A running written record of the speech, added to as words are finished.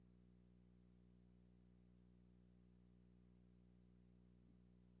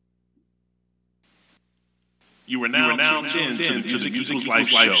You are now tuned in to the Music Equals Life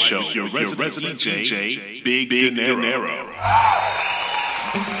Show. Your resident DJ, Big Dinero.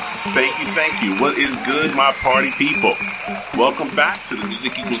 Thank you. What is good, my party people? Welcome back to the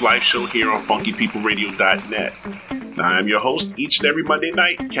Music Equals Life Show here on funkypeopleradio.net. Now, I'm your host each and every Monday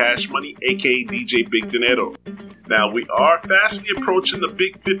night, Cash Money, aka DJ Big Dinero. Now, we are fastly approaching the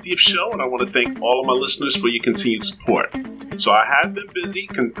big 50th show, and I want to thank all of my listeners for your continued support. So I have been busy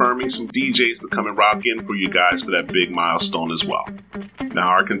confirming some DJs to come and rock in for you guys for that big milestone as well. Now,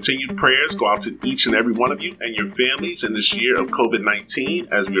 our continued prayers go out to each and every one of you and your families in this year of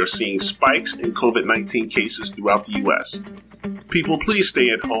COVID-19 as we are seeing spikes in COVID-19 cases throughout the U.S. People, please stay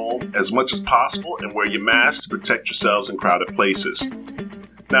at home as much as possible and wear your masks to protect yourselves in crowded places.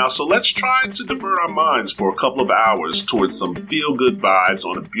 Now, so let's try to divert our minds for a couple of hours towards some feel-good vibes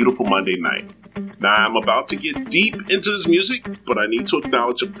on a beautiful Monday night. Now, I'm about to get deep into this music, but I need to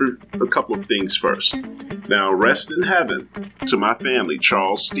acknowledge a couple of things first. Now, rest in heaven to my family,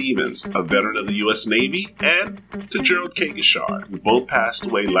 Charles Stevens, a veteran of the U.S. Navy, and to Gerald Kagashar, who both passed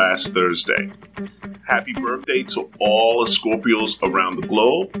away last Thursday. Happy birthday to all the Scorpios around the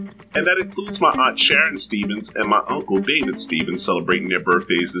globe, and that includes my Aunt Sharon Stevens and my Uncle David Stevens celebrating their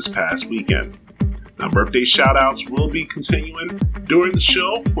birthdays this past weekend. Now, birthday shout-outs will be continuing during the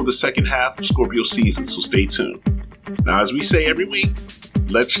show for the second half of Scorpio season, so stay tuned. Now, as we say every week,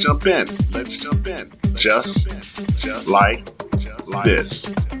 let's jump in. Just like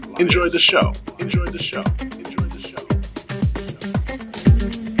this. Enjoy the show.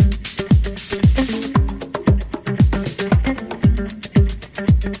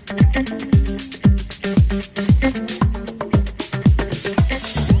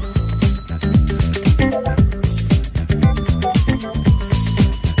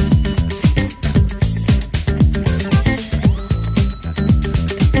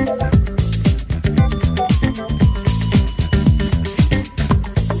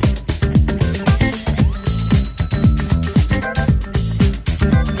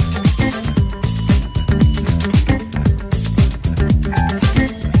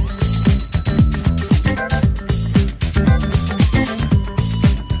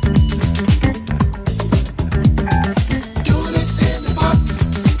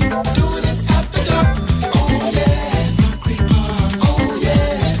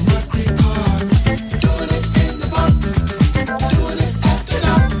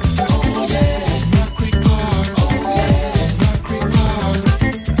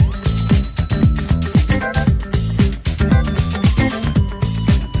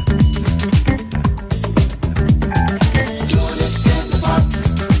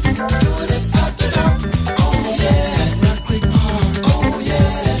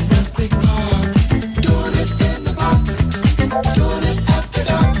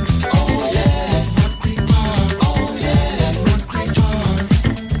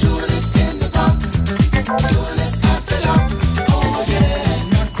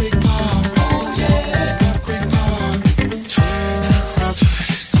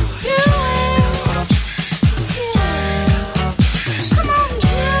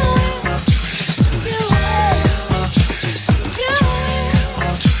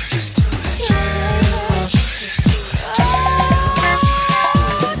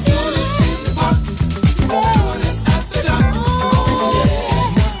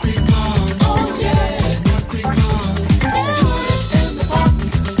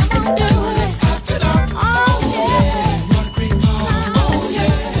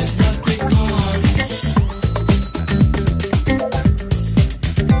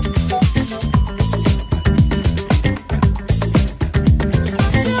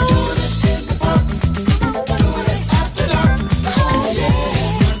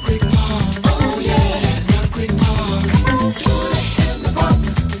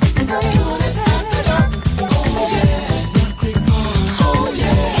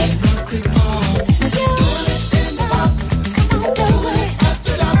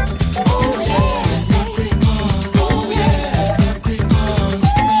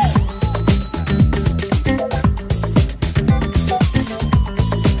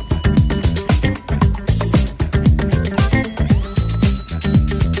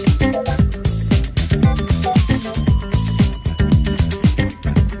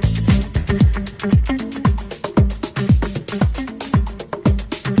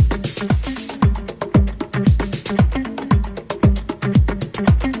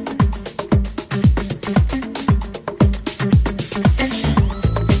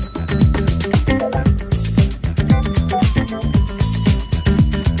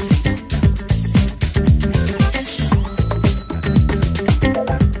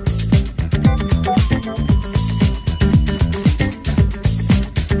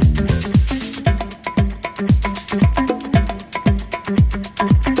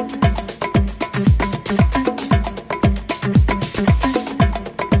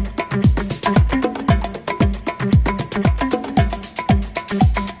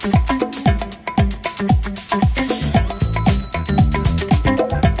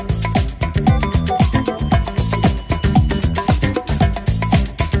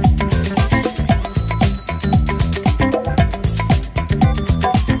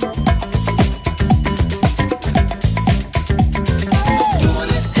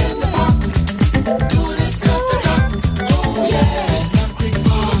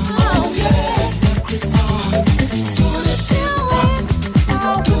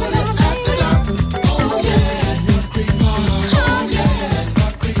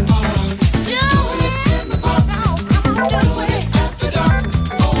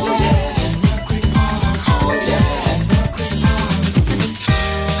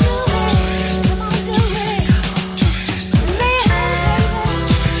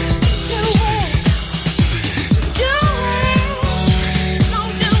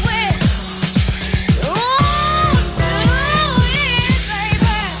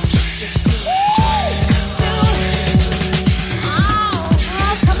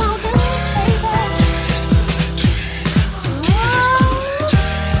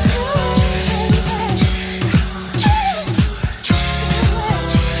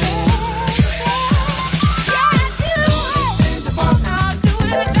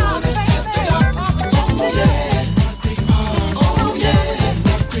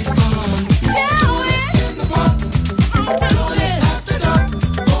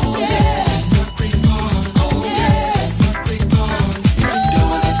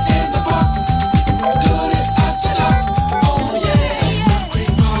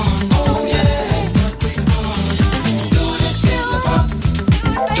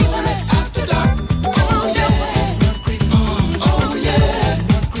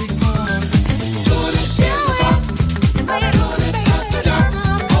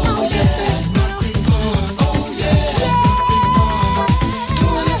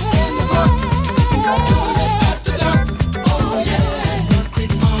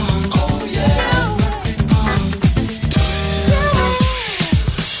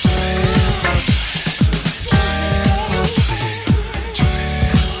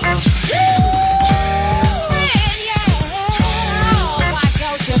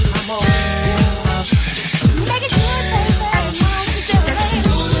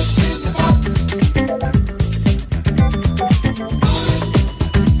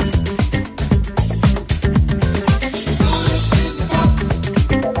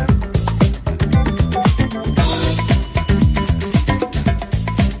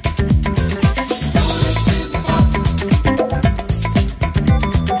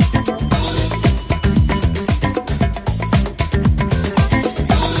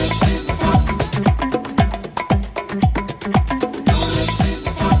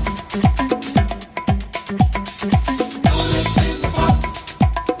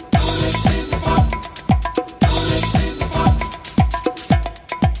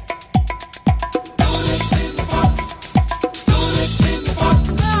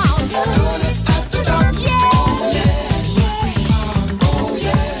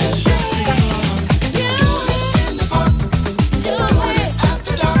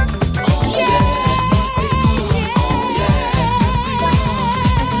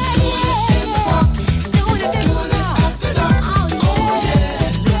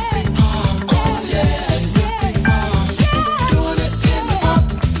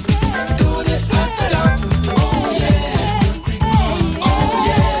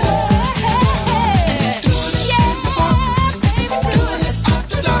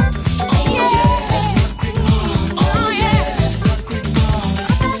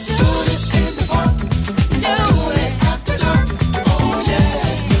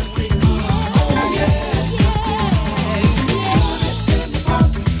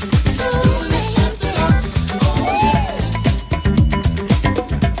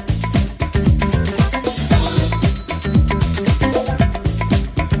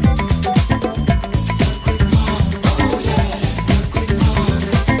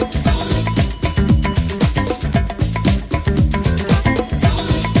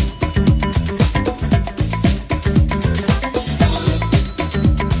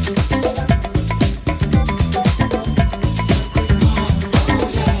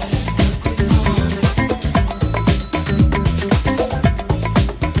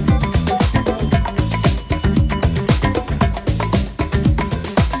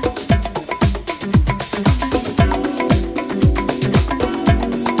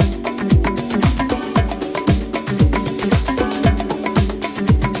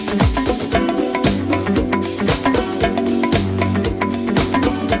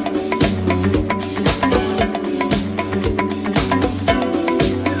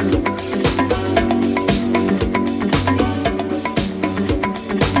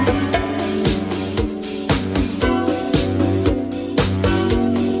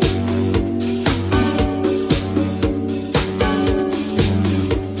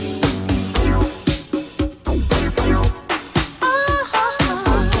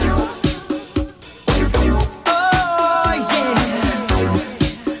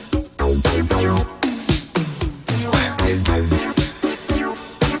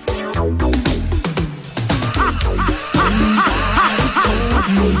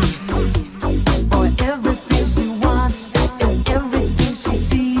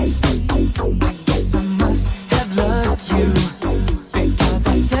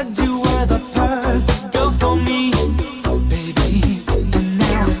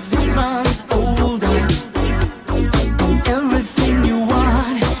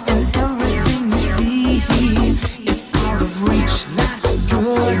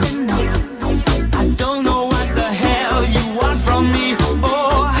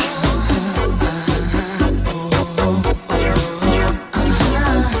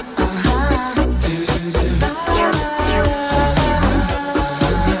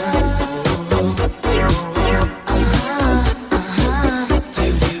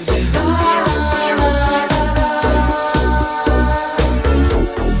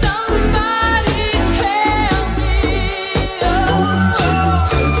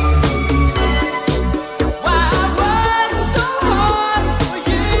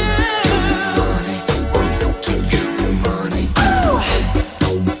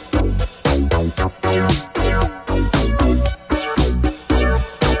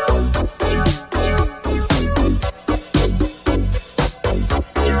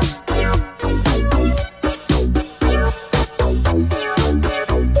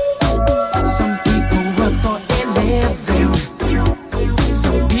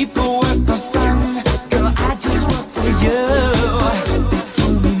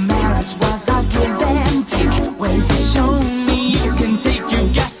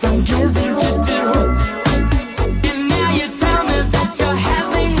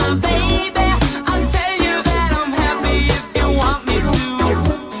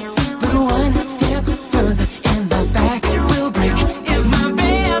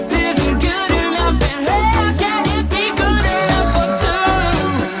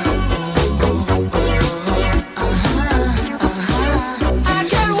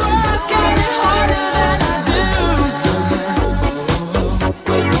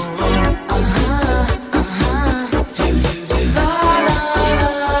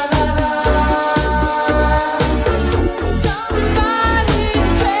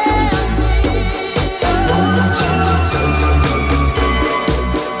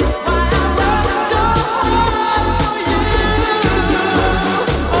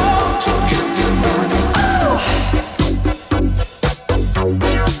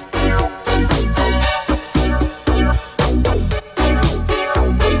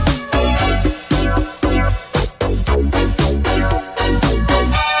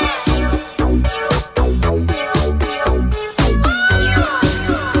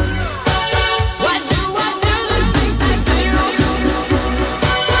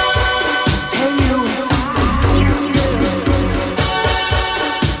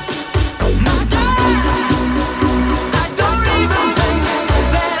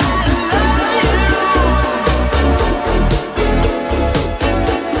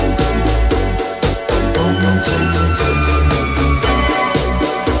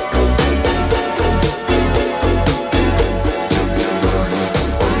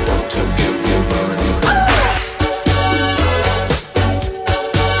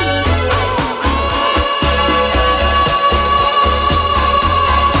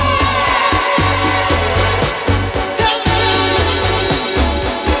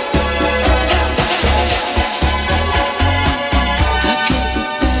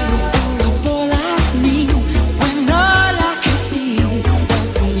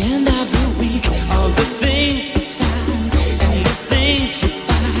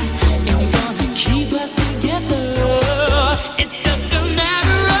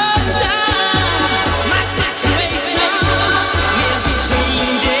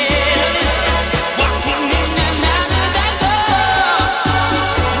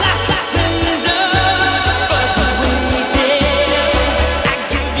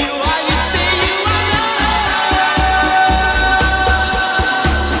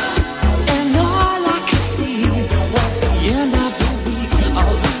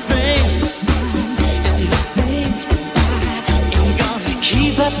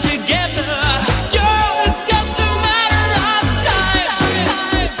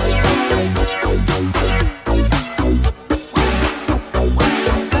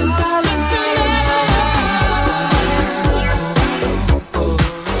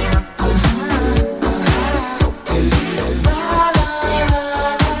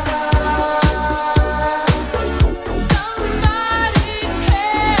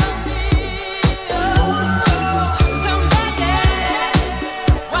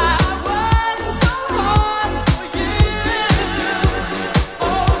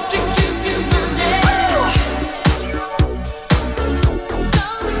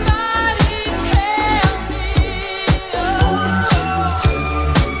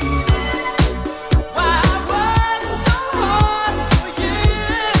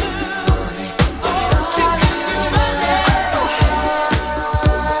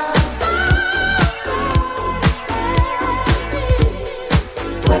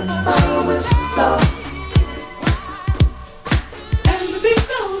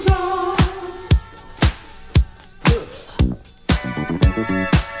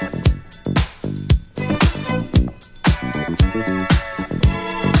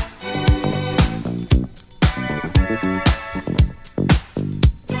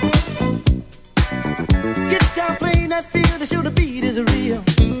 Guitar playing that feel to show the beat is real.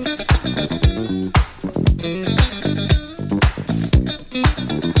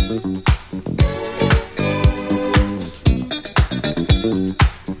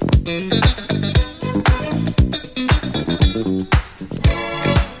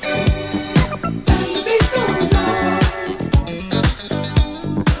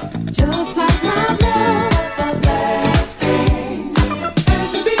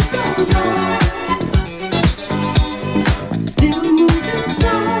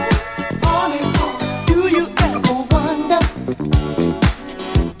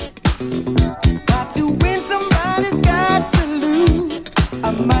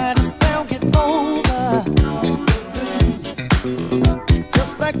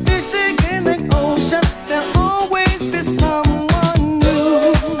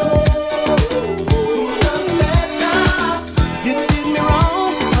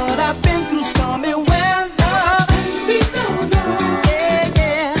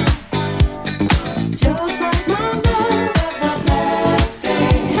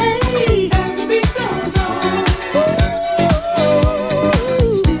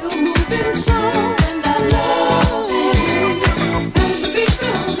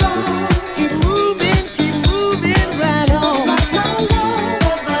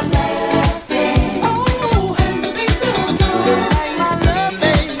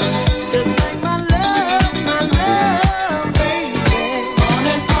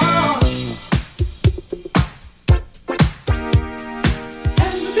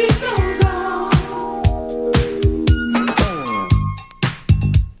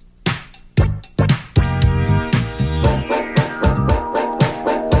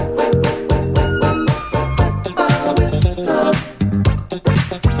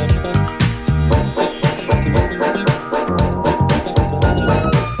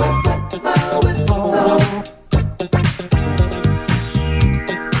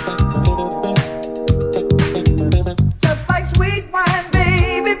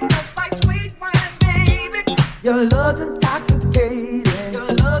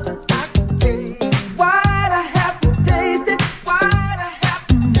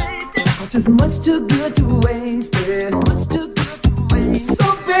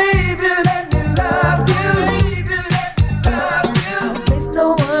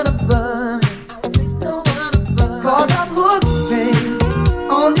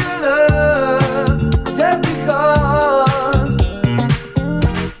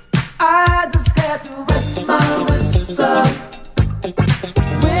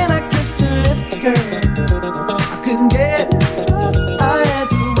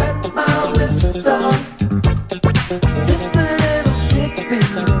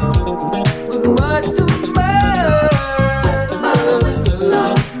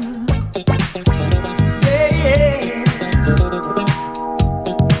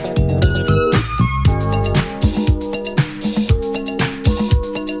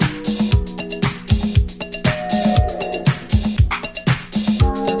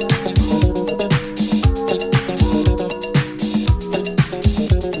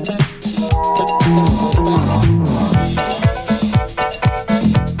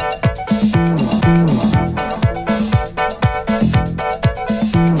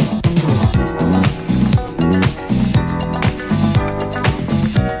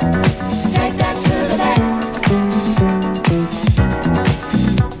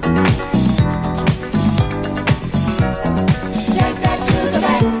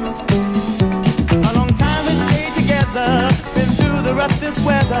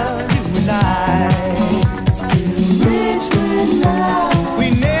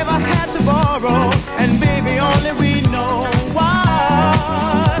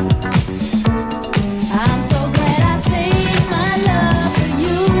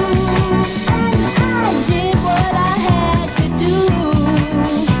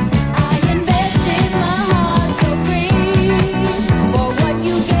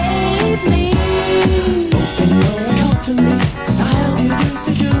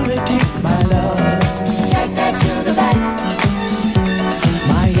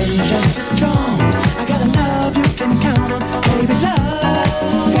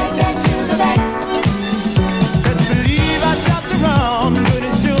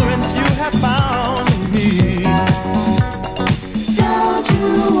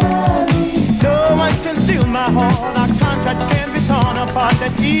 apart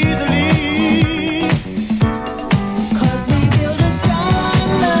that easily. 'Cause we build a strong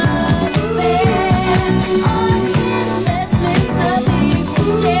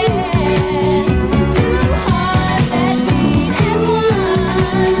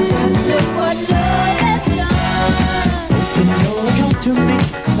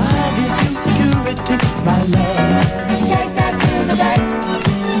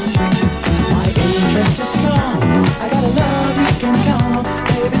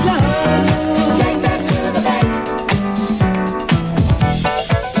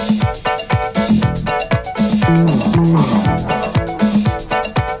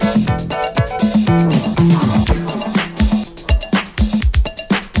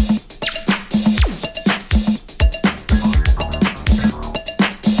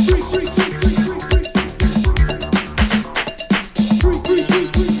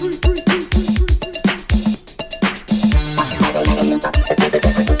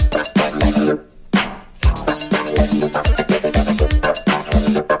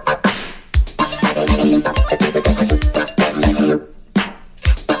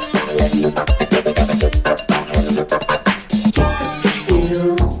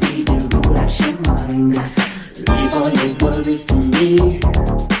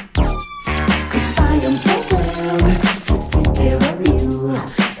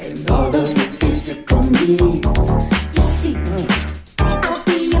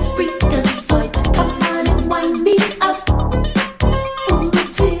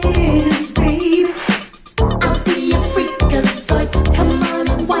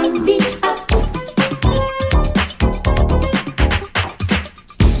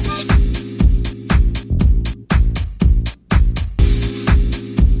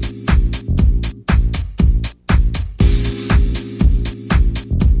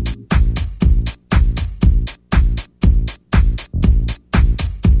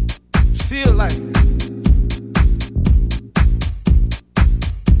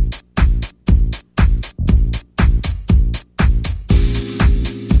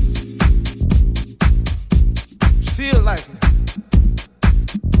Feel like it.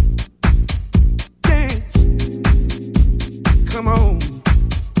 Dance. Come on.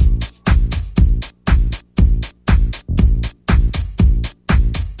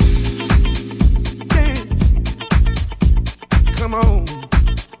 Dance. Come on.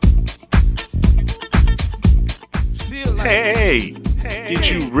 Feel like Hey, did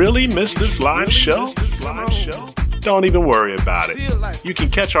you really miss this live show? Don't even worry about it. You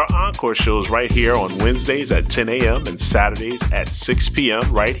can catch our encore shows right here on Wednesdays at 10 a.m. and Saturdays at 6 p.m.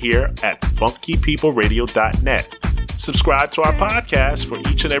 right here at funkypeopleradio.net. Subscribe to our podcast for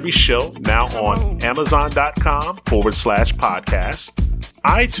each and every show now on amazon.com/podcast,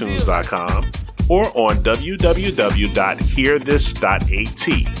 iTunes.com, or on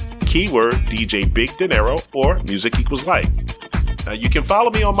www.hearthis.at. Keyword DJ Big Dinero or Music Equals Life. Now you can follow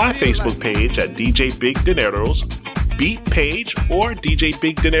me on my Facebook page at DJ Big Dinero's Beat Page or DJ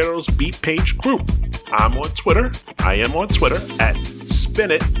Big Dinero's Beat Page Group. I am on Twitter at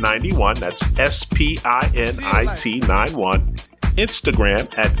Spinit91, that's SPINIT91,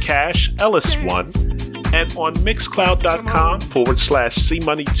 Instagram at Cash Ellis1, and on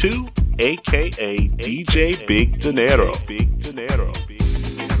Mixcloud.com/CMoney2, aka DJ Big Dinero.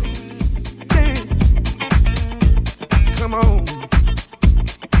 come on.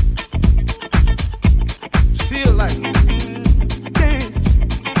 Feel like it. Dance.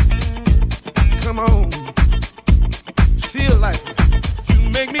 Come on. Feel like it. You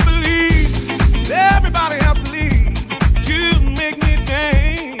make me believe. Everybody else believe. You make me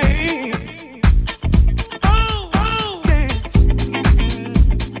dance. Oh, dance.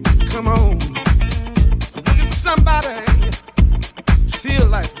 Come on. I'm looking for somebody. Feel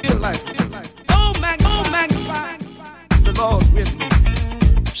like. Oh, magnify. The Lord with me.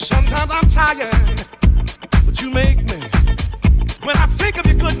 Sometimes I'm tired, but you make me. When I think of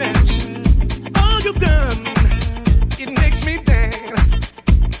your goodness, all you've done, it makes me dance.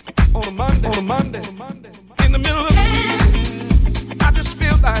 On a Monday, in the middle of the week, I just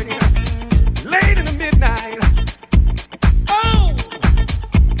feel like late in the midnight. Oh,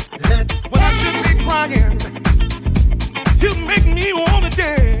 when I should be crying, you make me wanna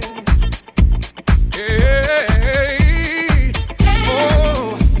dance. Hey.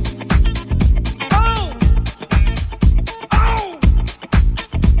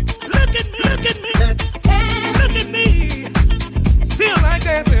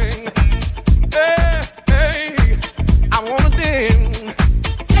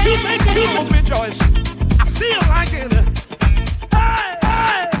 I feel like it.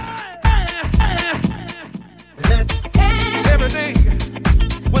 Every day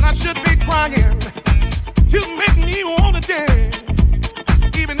when I should be crying, you make me wanna dance.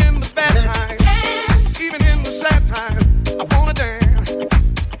 Even in the bad times, even in the sad times, I wanna dance.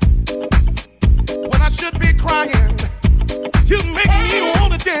 When I should be crying, you make me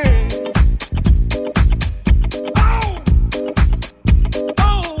wanna dance.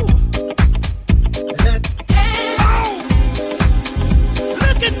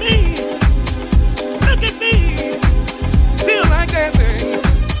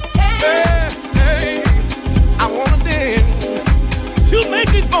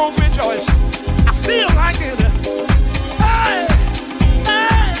 I feel like it.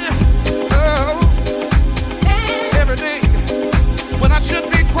 Every day when I should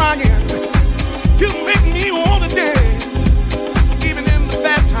be crying, you make me wanna dance. Even in the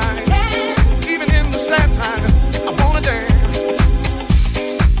bad times, even in the sad times, I wanna dance.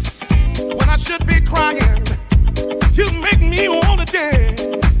 When I should be crying, you make me wanna dance.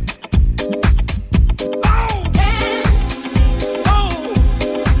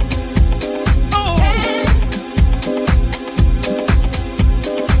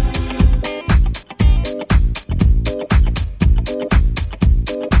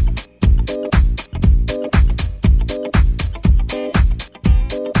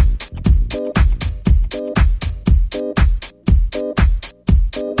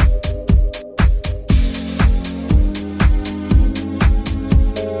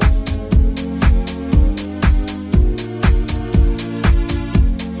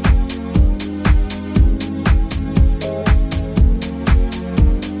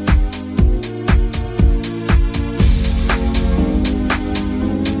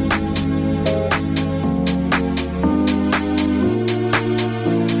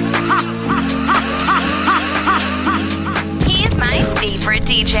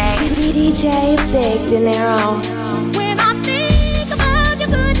 DJ Big Dinero. When I think about your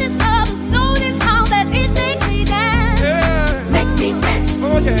goodness, I just notice how that it makes me dance. Yeah. Makes me dance.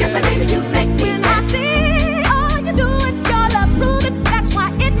 Oh, yeah. Just like baby, you make me when dance. I see all you do and your love's proving, that's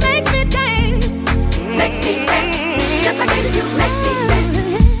why it makes me dance. Makes me dance.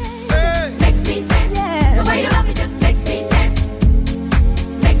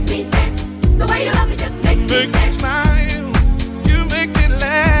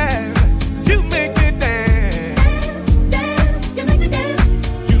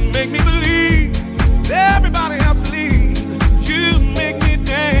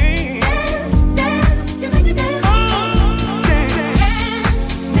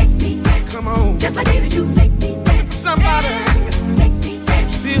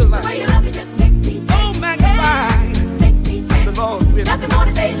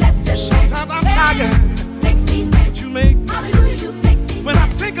 higher. You make me. When I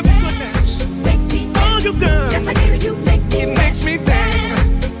think of your goodness, all you've done, it makes me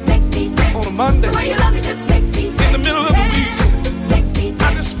dance. On a Monday, in the middle of the week,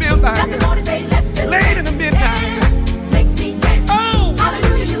 I just feel like late in the midnight. Oh,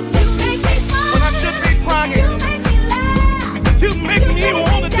 when I should be crying, you make me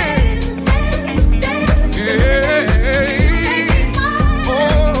wanna dance. Yeah.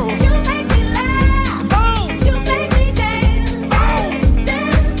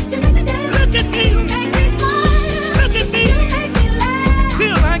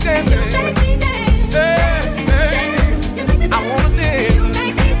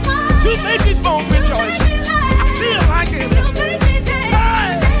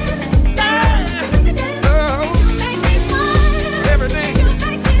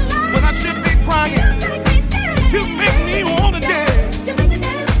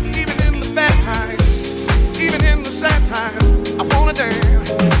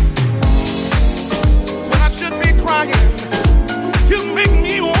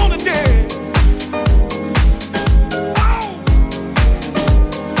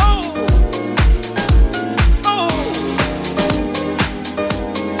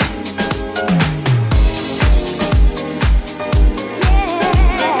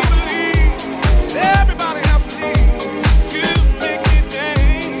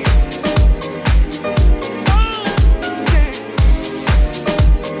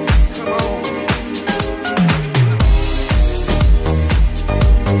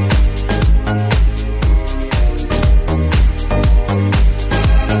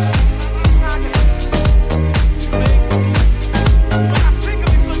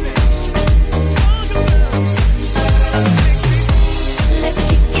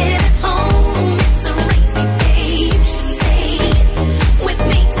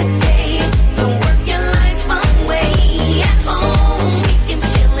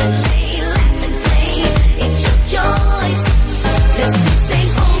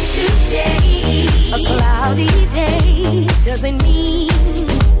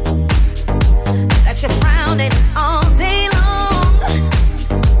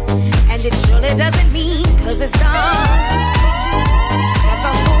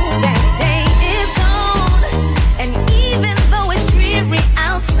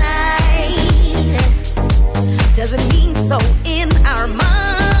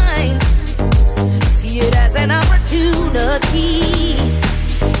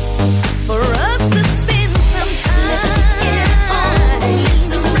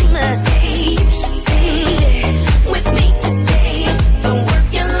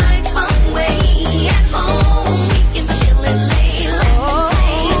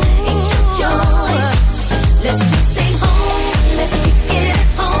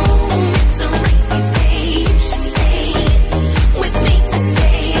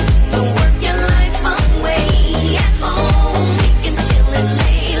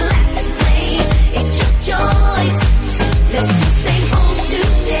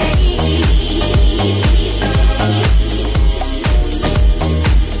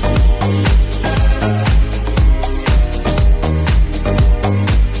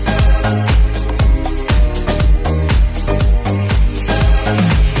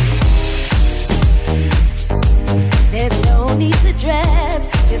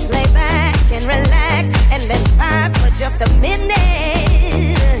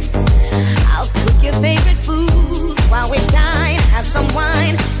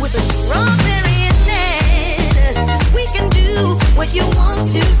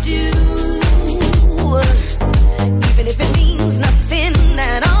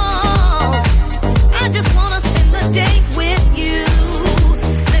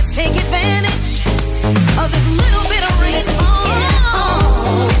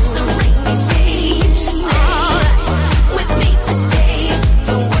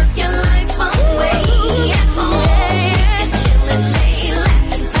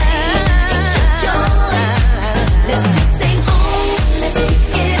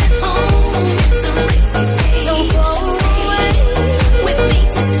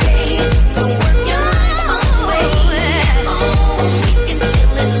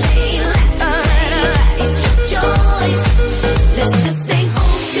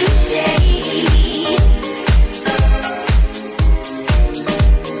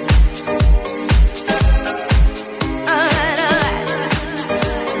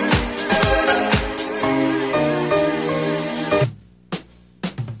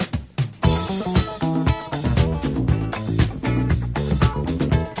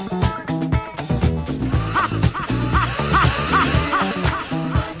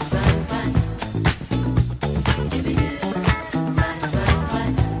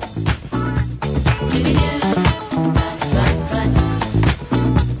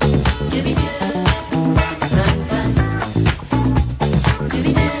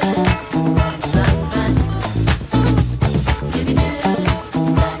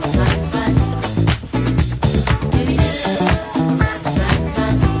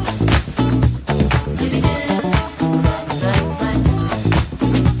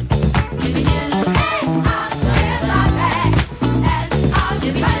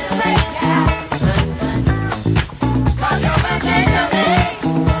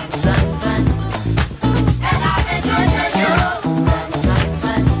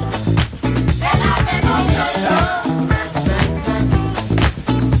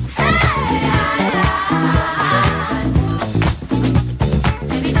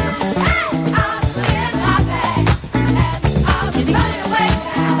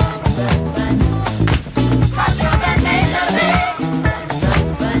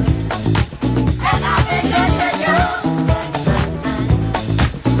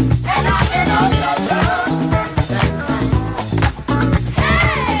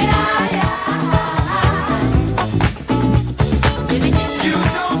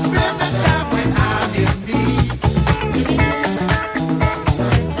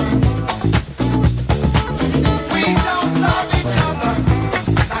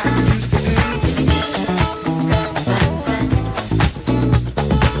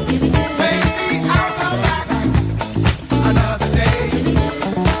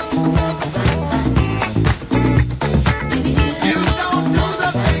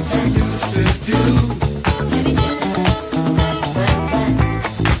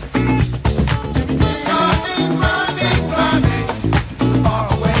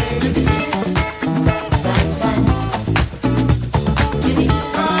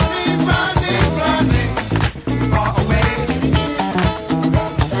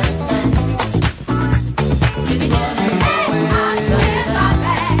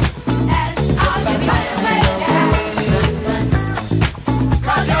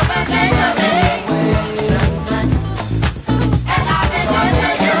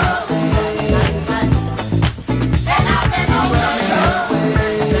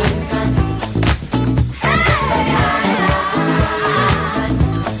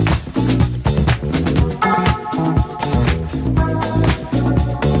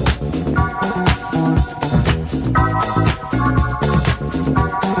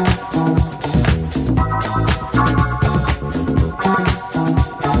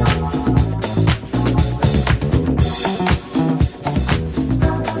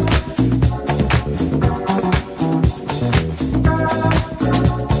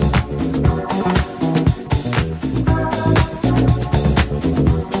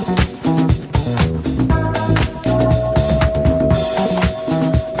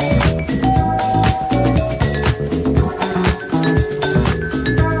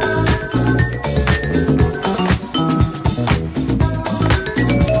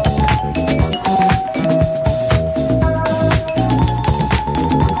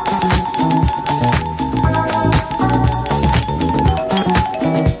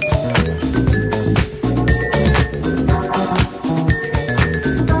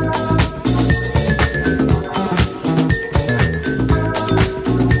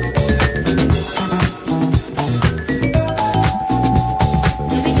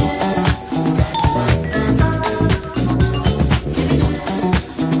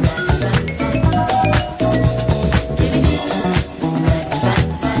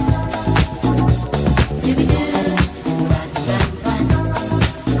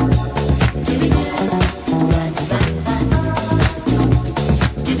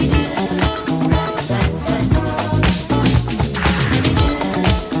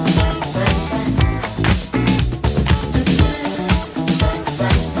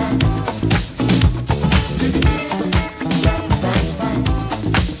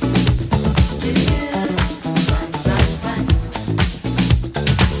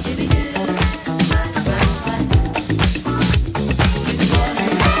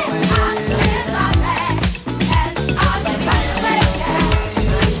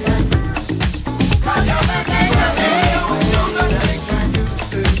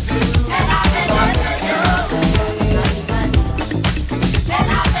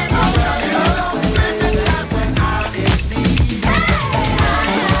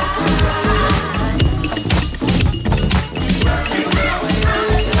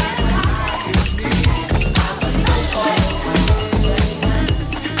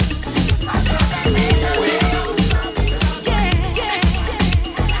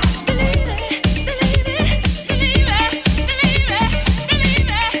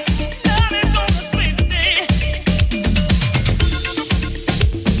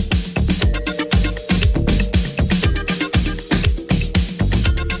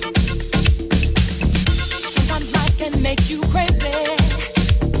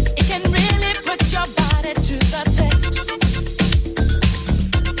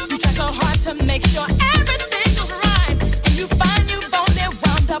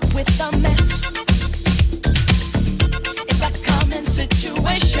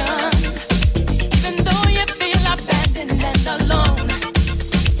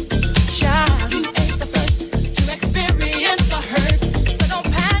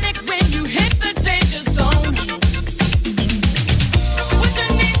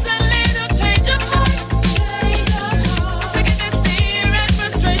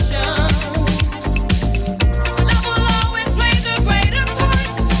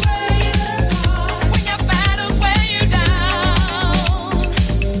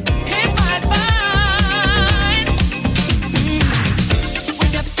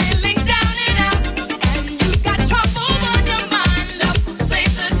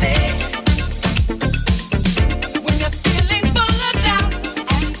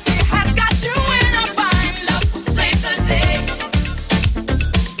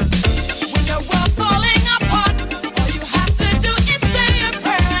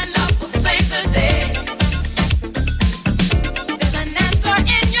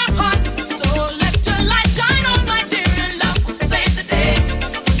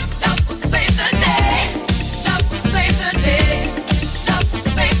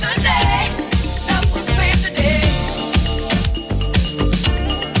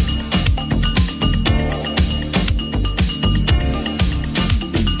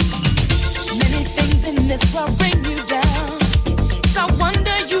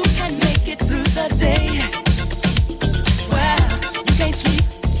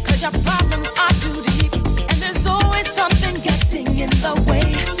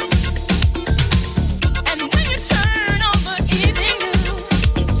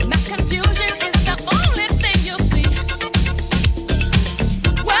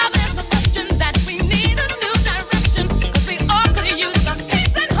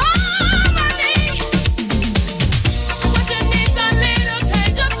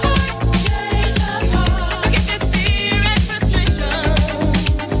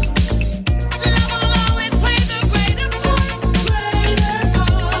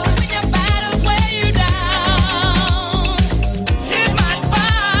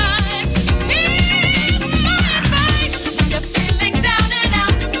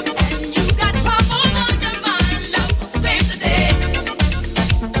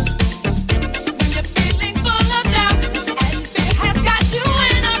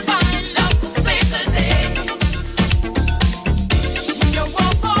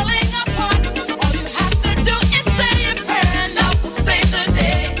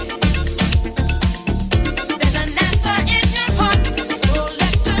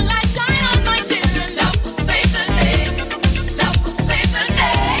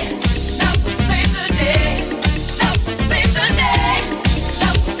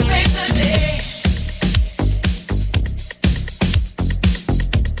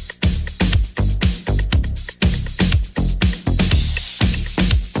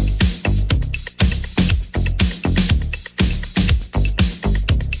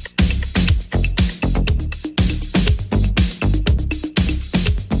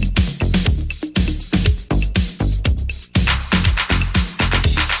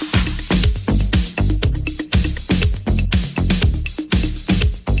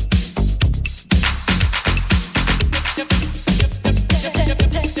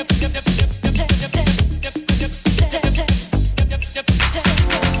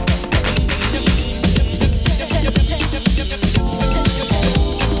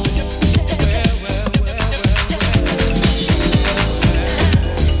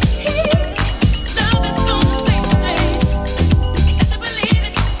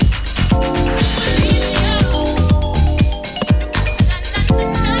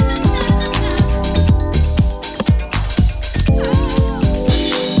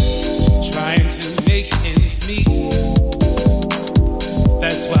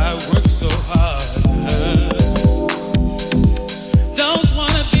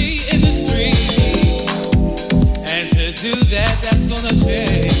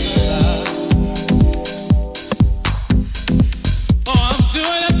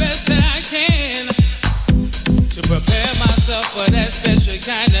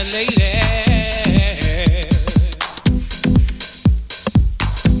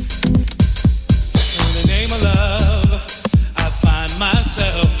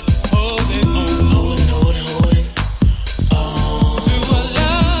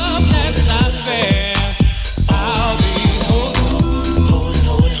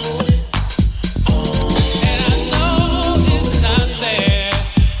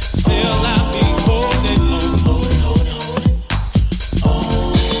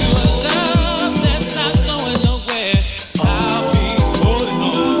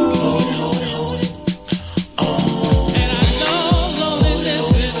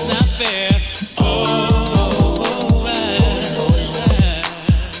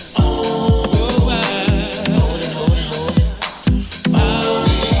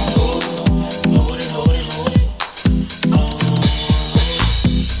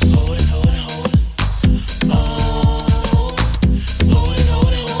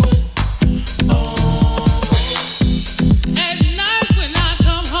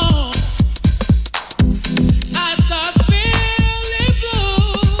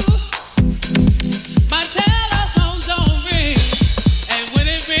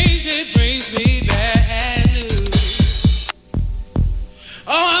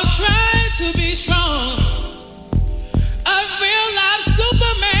 Oh, I'm trying to be strong, a real life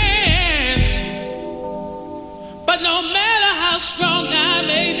Superman. But no matter how strong I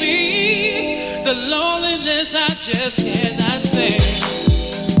may be, the loneliness I just cannot stand.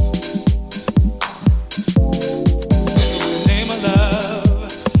 In the name of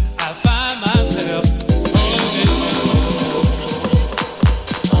love, I find myself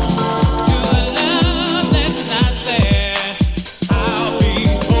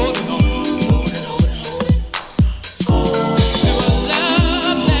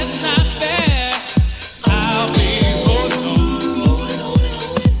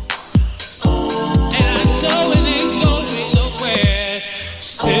where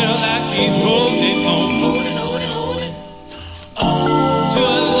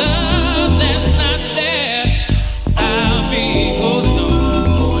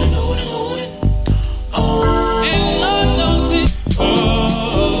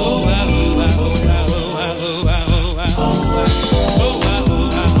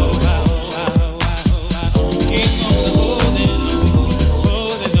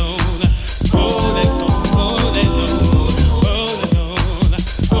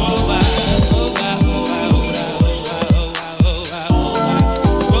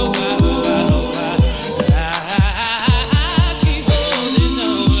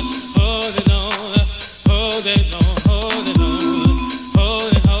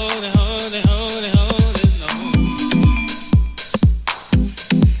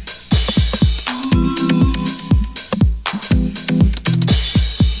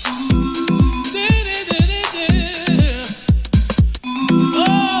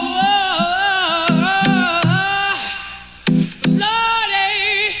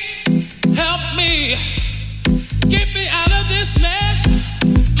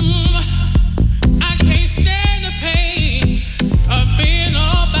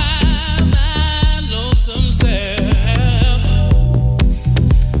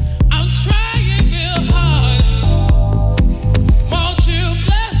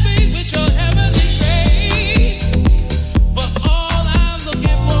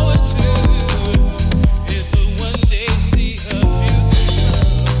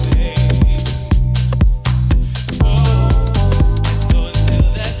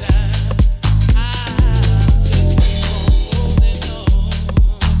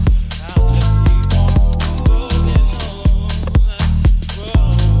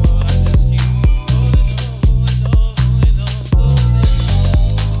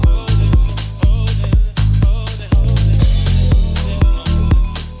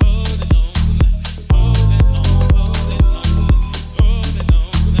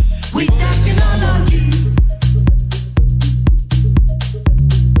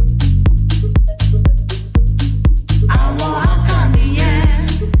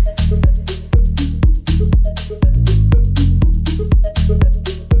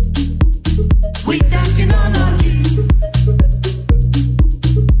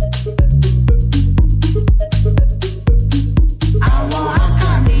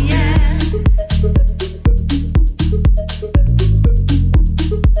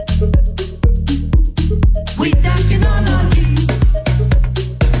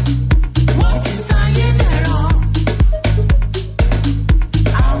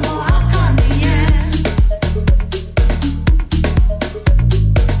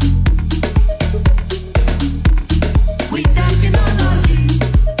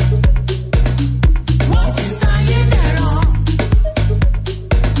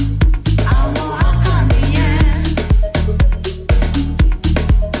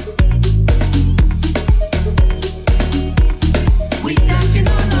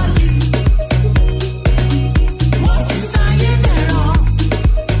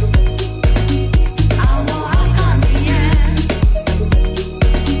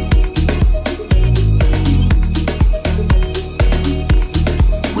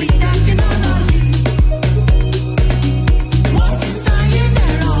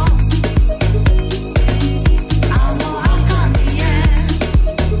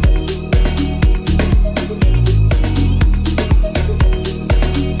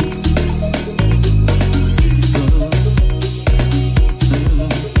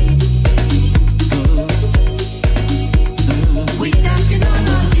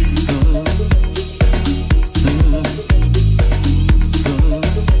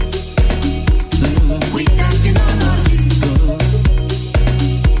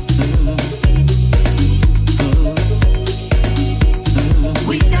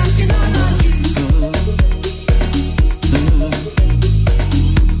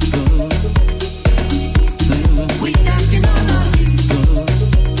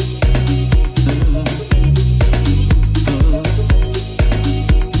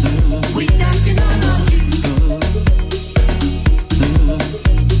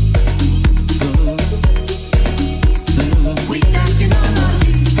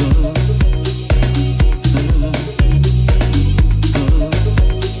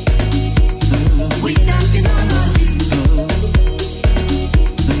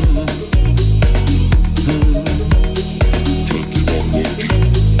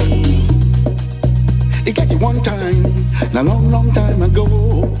a long, long time ago,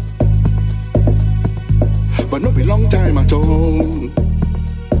 but not a long time at all.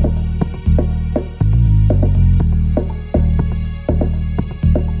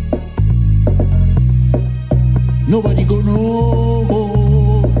 Nobody go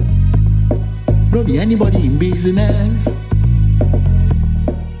know, no be anybody in business.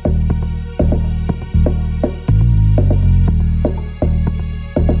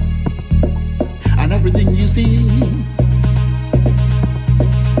 And everything you see,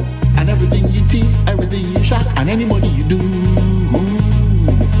 and everything you teeth, everything you shot, and anybody you do.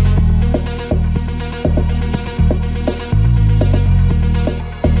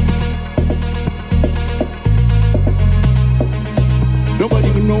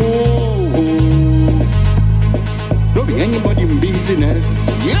 Nobody can know. Don't be anybody in business.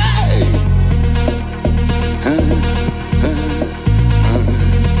 Yeah.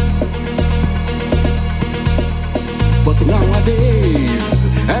 But nowadays,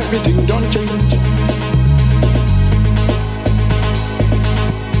 everything don't change.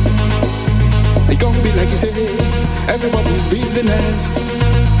 It can't be like you say, everybody's business.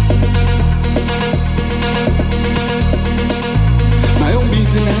 My own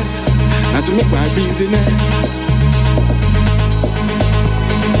business, not to make my business.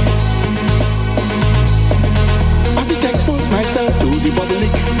 I think I expose myself to the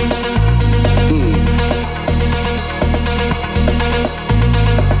public.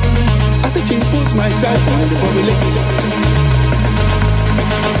 I think I expose myself to the public.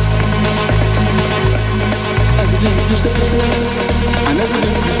 Everything you say, and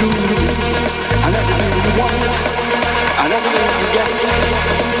everything you do, and everything you want, and everything you get.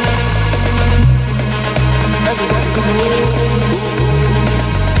 Everybody can know.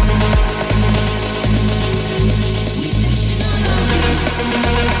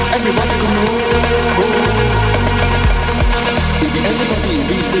 Everybody can know. Everybody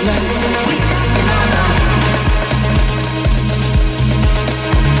beats the night.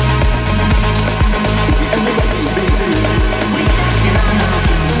 Everybody beats the night. Everybody beats the night.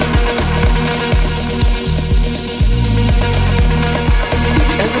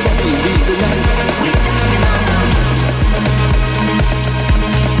 Everybody beats the night. Everybody beats the night. Everybody beats the night.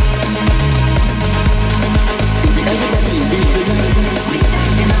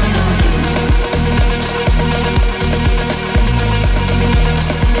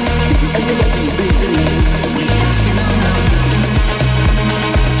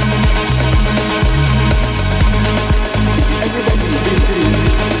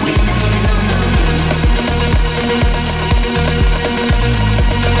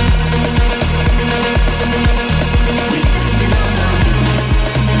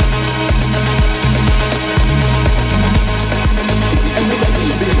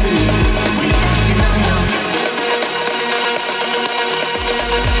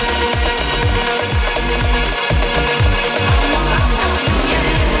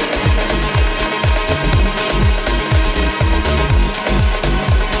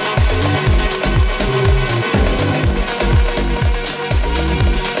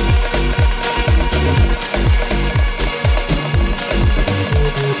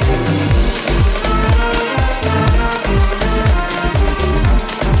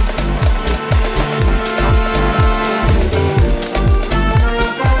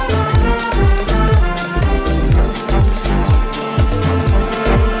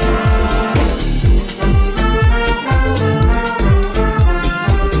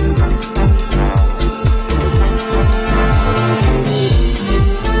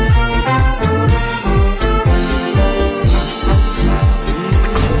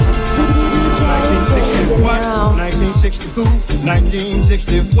 who?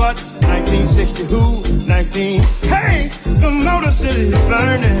 1960 what? 1960 who? 19. Hey, the Motor City is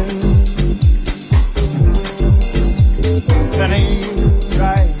burning. That ain't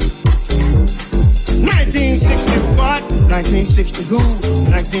right. 1960 what? 1960 who?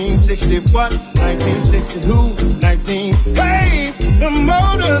 1960 what? 1960 who? 19. Hey, the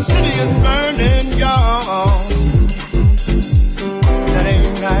Motor City is burning, y'all. That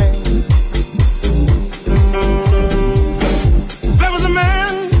ain't right. There was a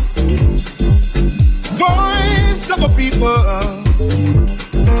man, voice of a people,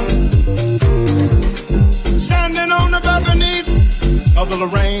 standing on the balcony of the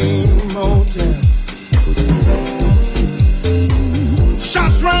Lorraine Motel.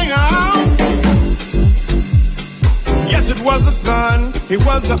 Shots rang out. Yes, it was a gun. He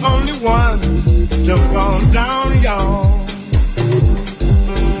was the only one to fall down, y'all.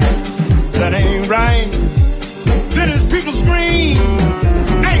 That ain't right. Then his people scream,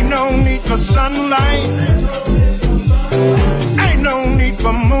 ain't no need for sunlight.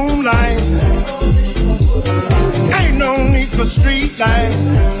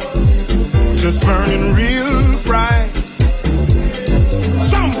 burning real bright.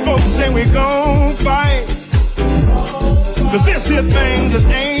 Some folks say we gon' fight, 'cause this here thing just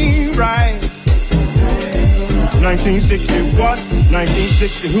ain't right. 1960 what?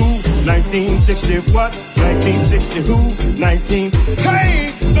 1960 who? 1960 what? 1960 who? 19.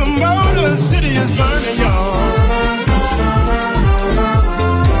 Hey, the Motor City is burning, y'all.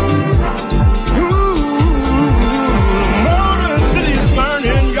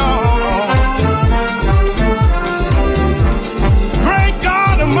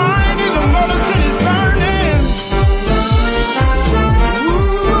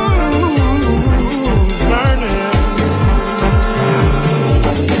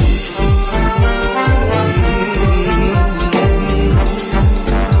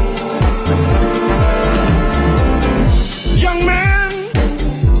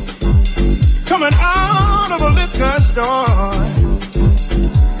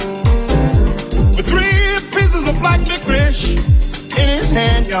 With 3 pieces of black licorice in his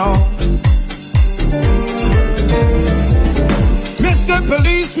hand, y'all. Mr.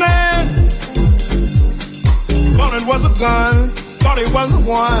 Policeman thought it was a gun, thought it was the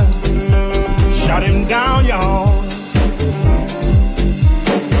one. Shot him down, y'all.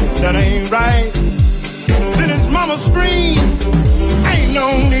 That ain't right. Then his mama screamed, ain't no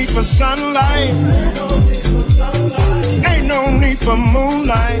need for sunlight. Ain't no need for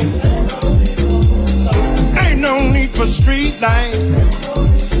moonlight. Ain't no need for street lights.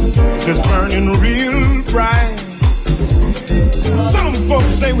 It's burning real bright. Some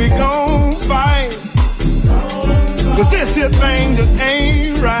folks say we gon' fight, 'cause this here thing just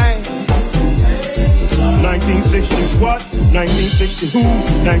ain't right. 1960 what? 1960 who?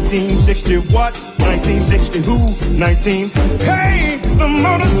 1960 what? 1960 who? 19. Hey, the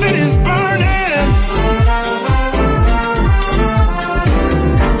Motor City's burning.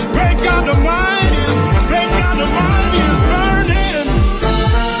 Great God Almighty is burning.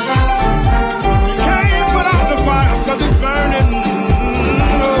 Can't put out the fire 'cause it's burning.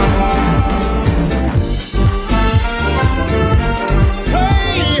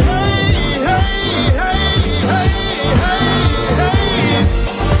 Hey, hey, hey, hey, hey, hey, hey.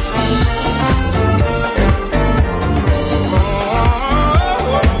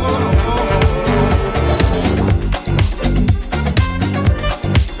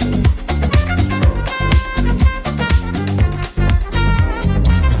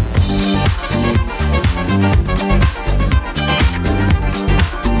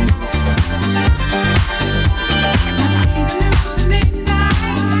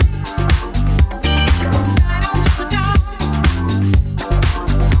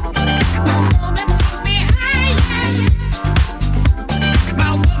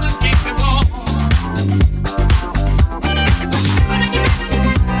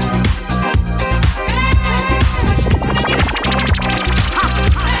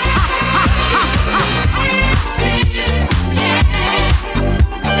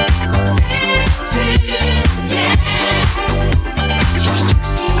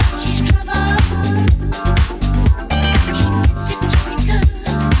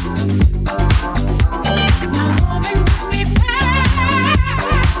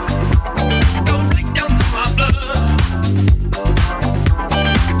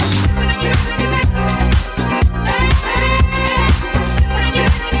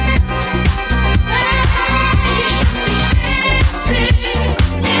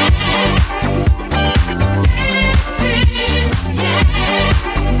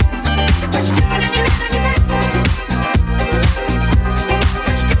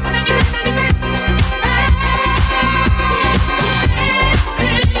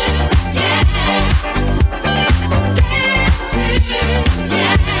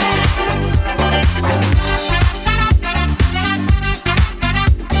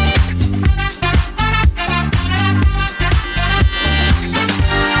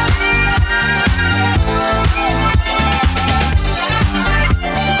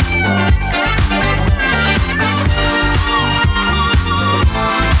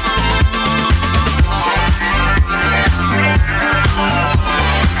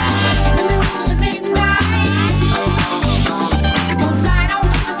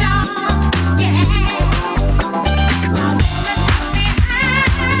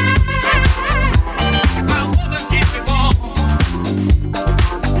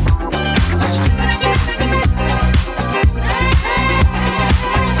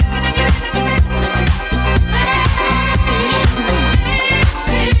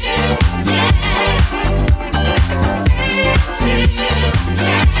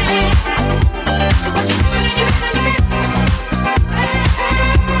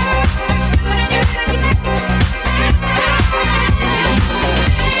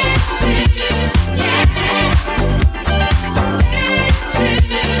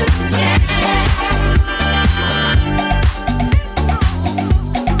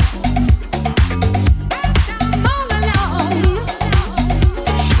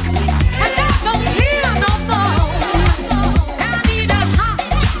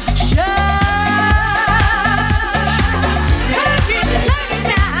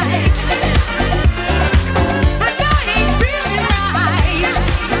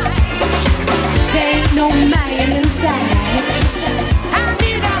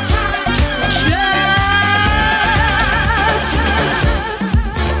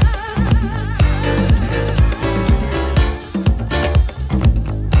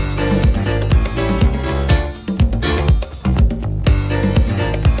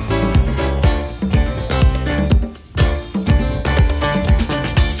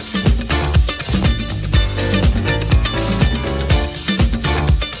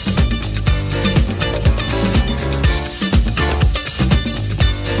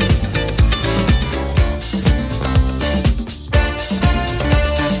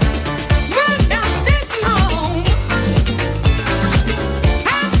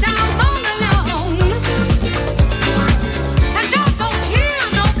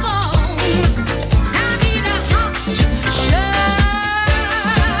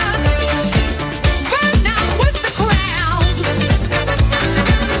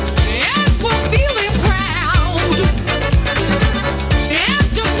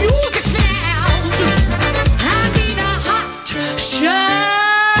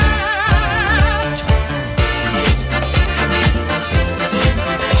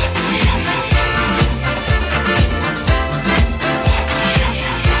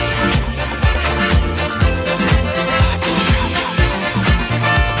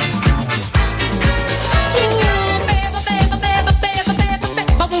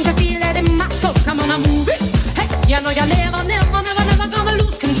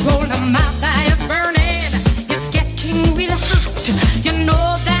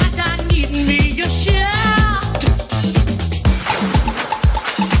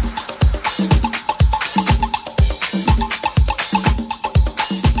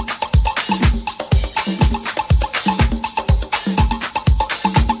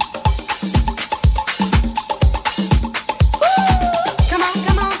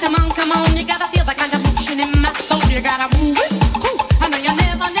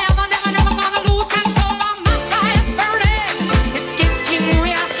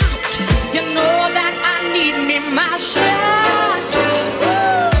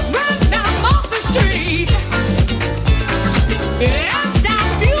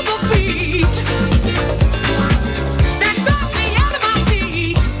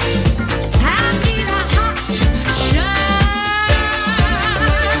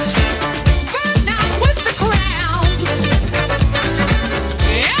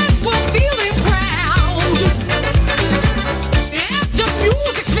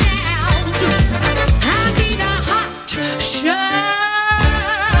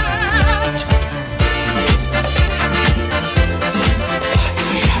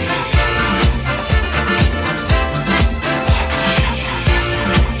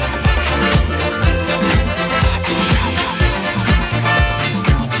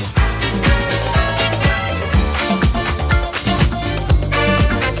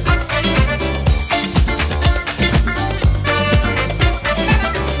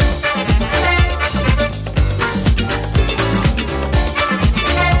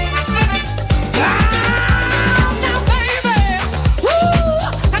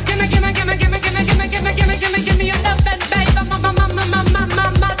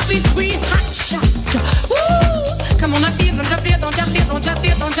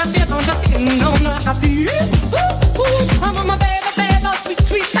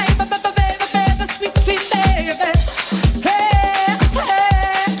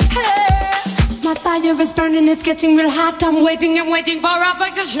 It's getting real hot. I'm waiting for a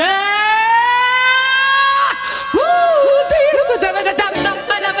bite to share.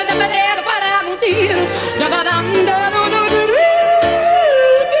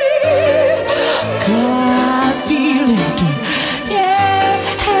 I feel it, yeah,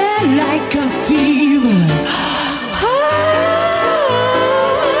 like a fever.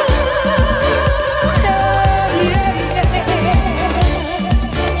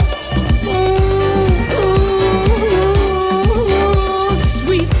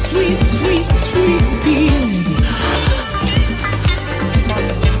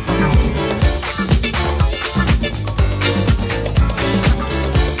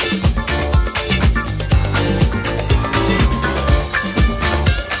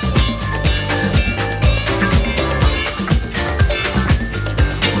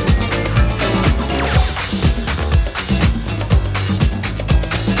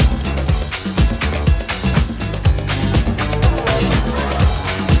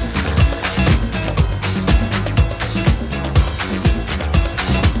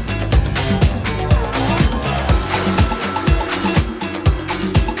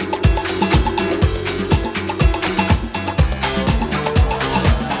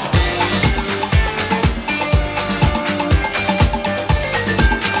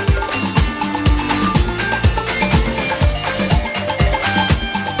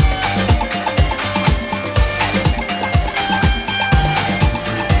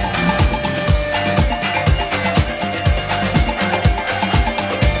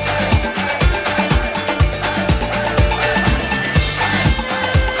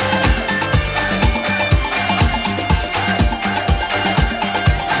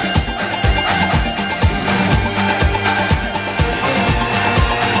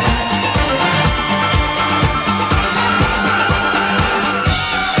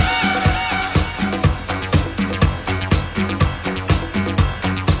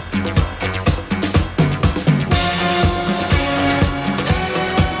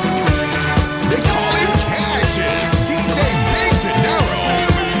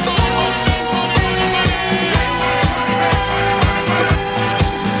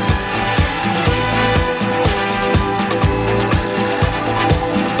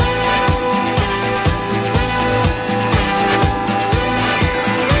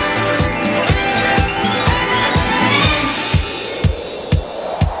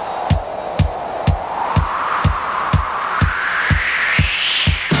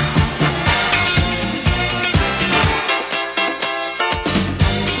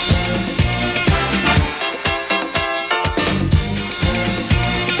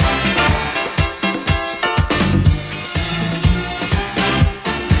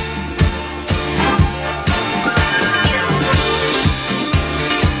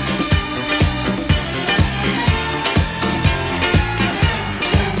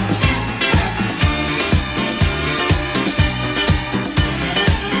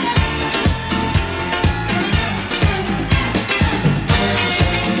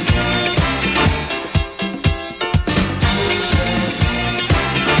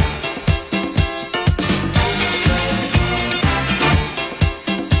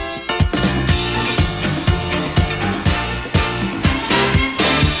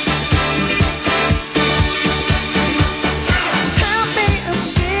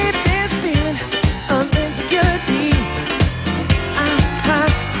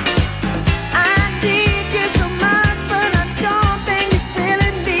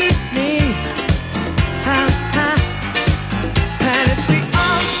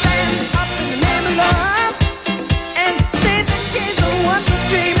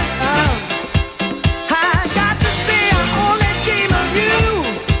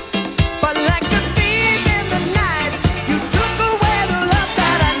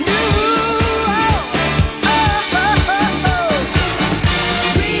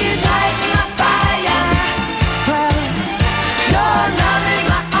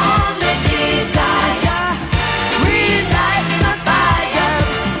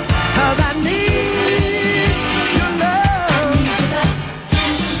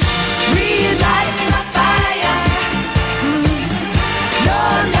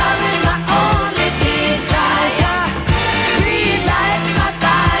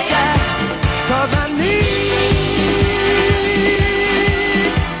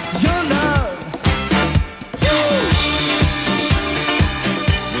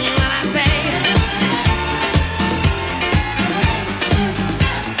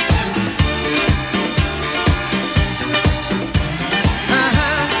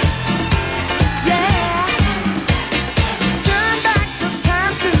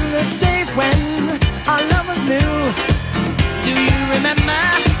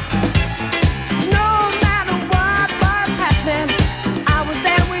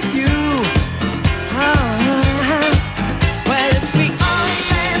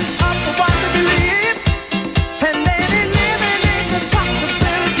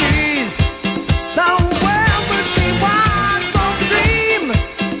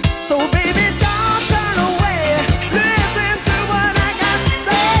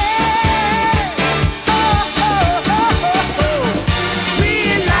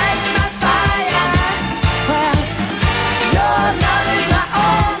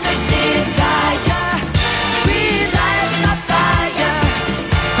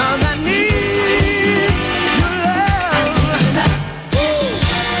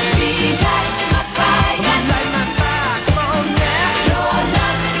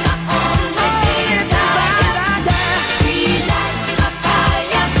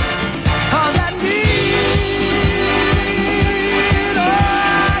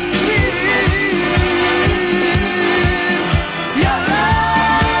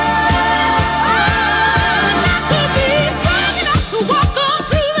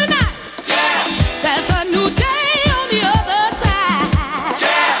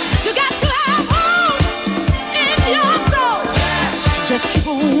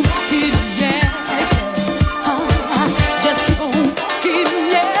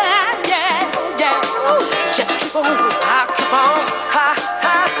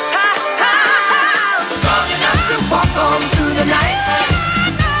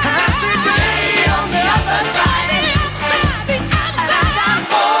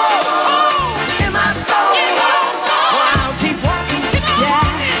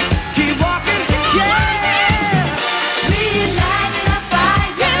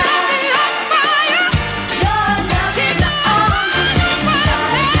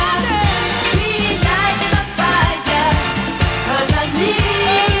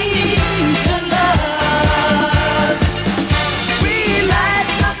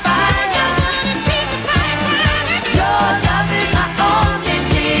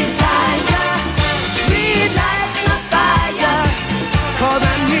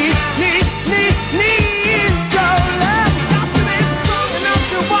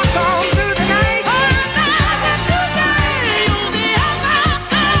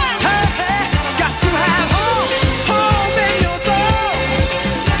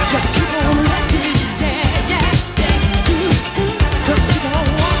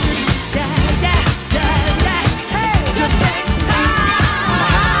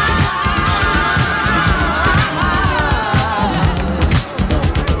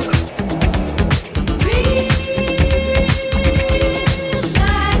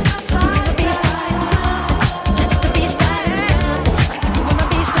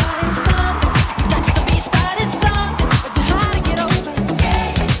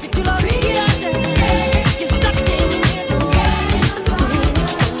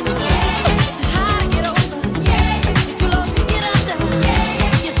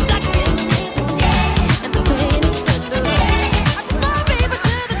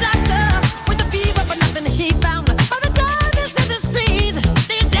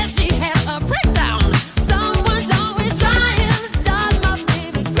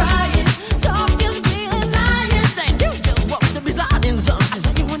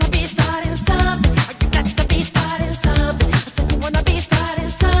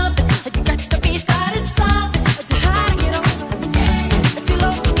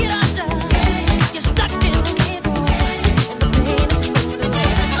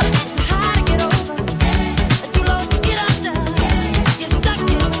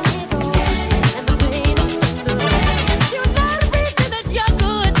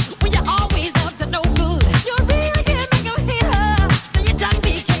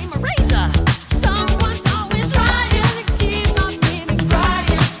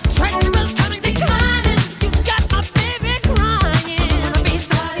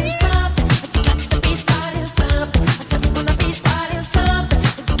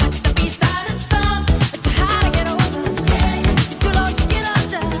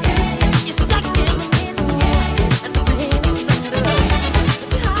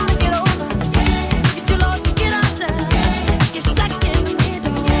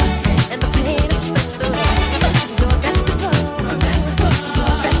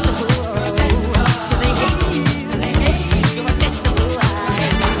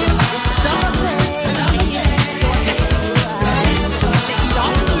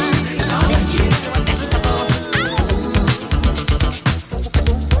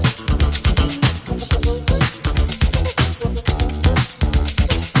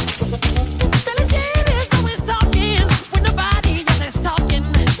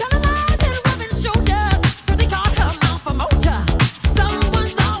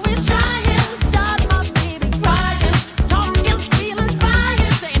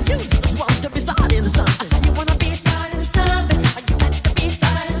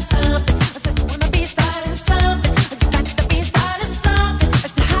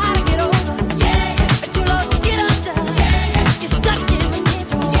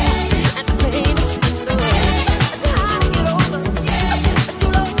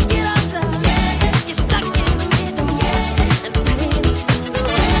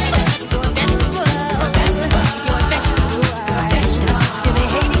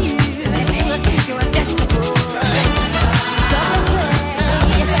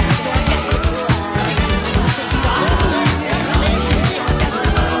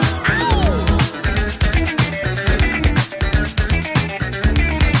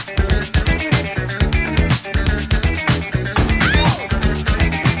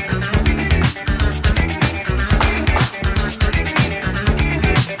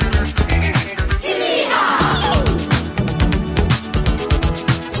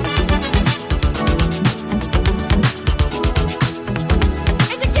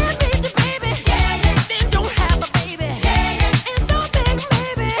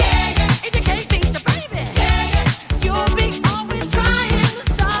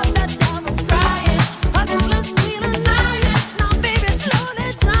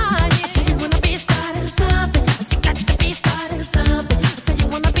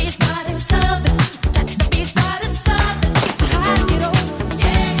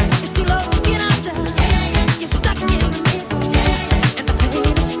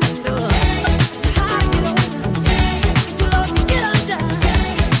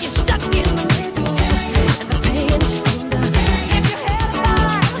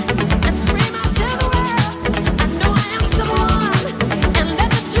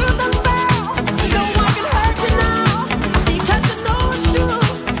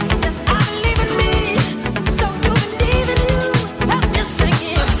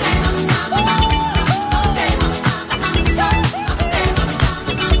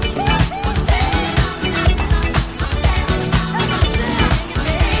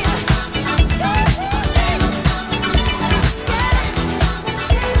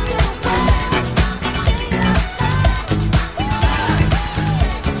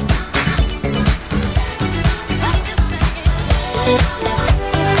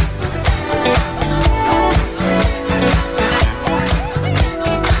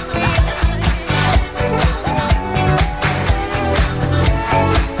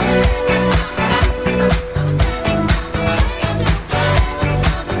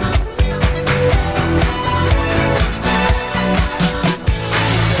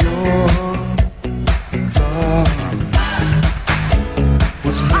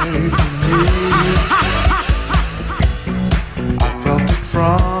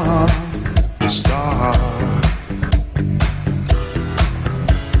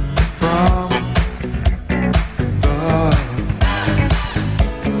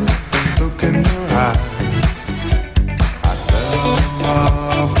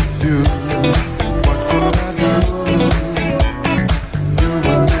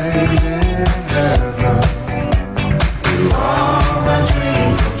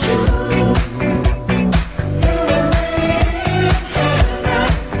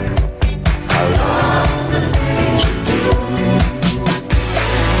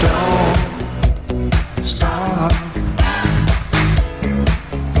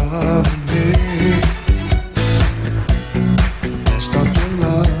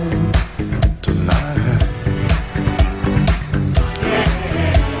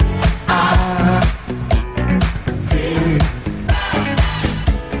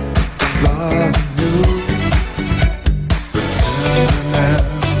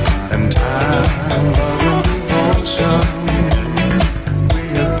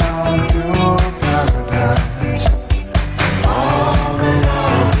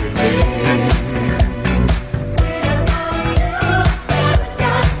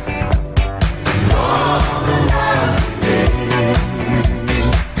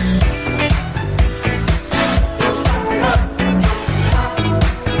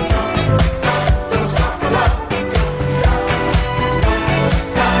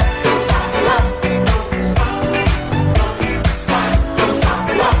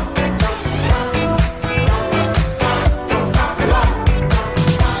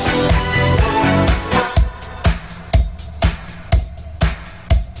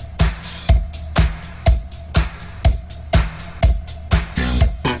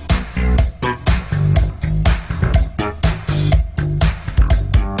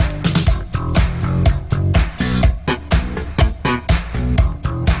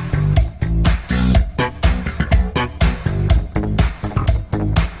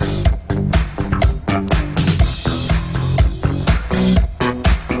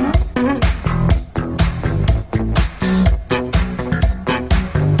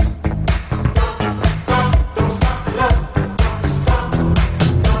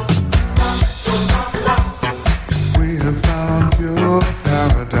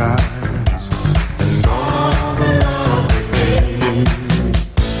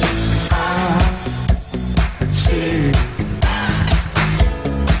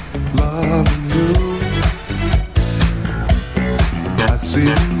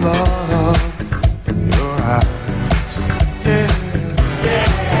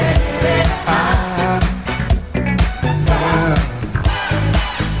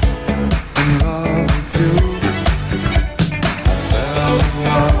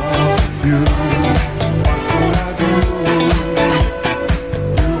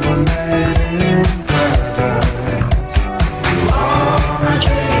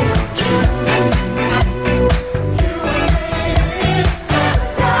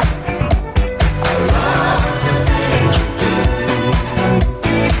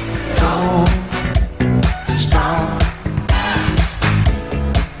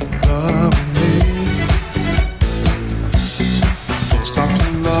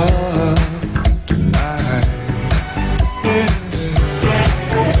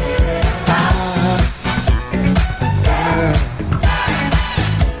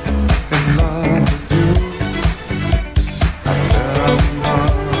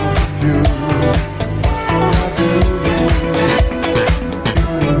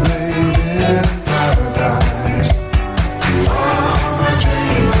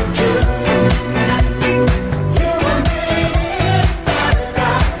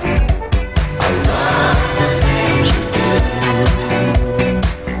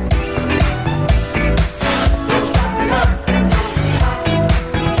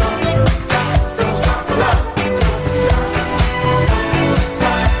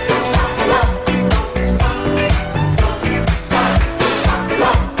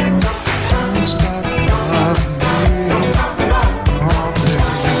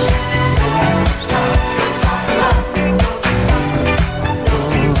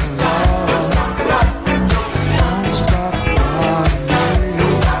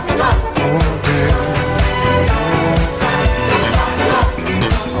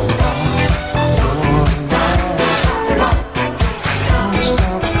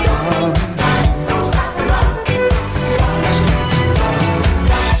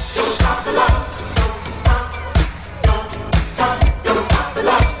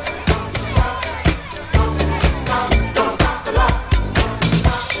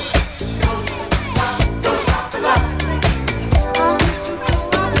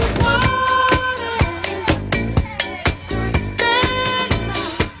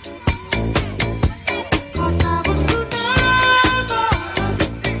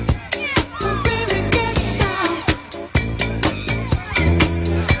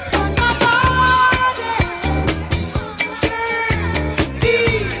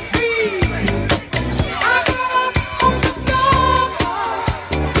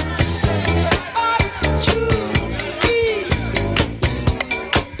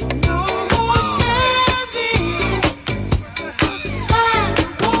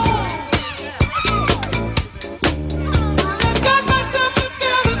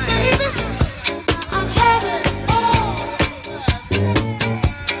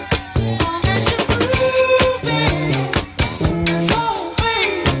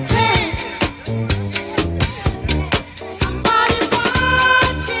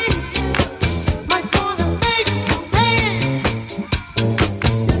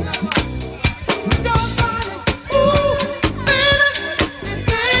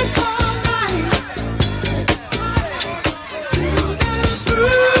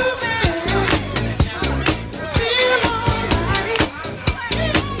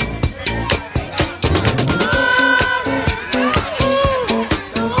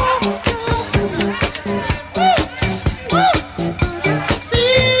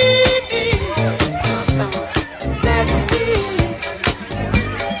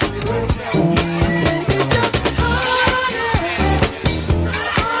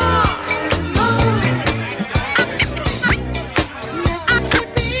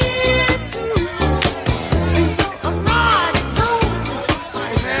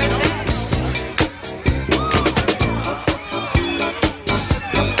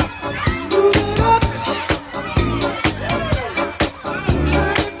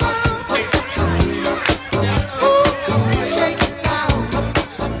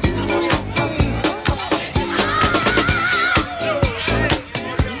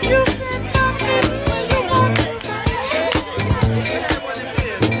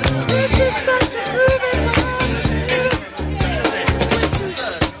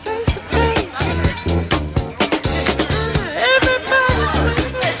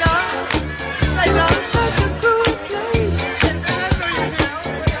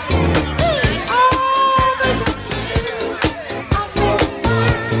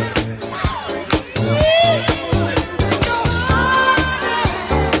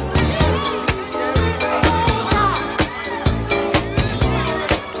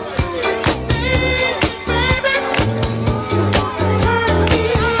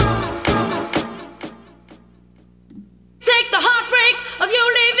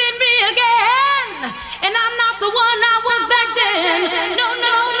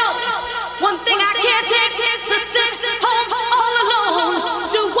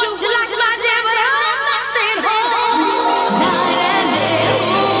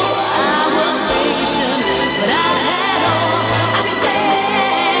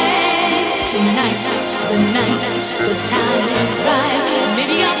 Tonight's the night, the time is right.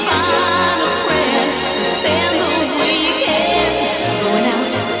 Maybe I'll find a friend to spend the weekend. Going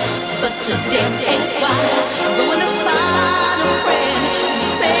out, but to dance ain't why. I'm going to find a friend to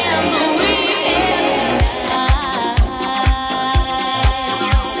spend the weekend tonight.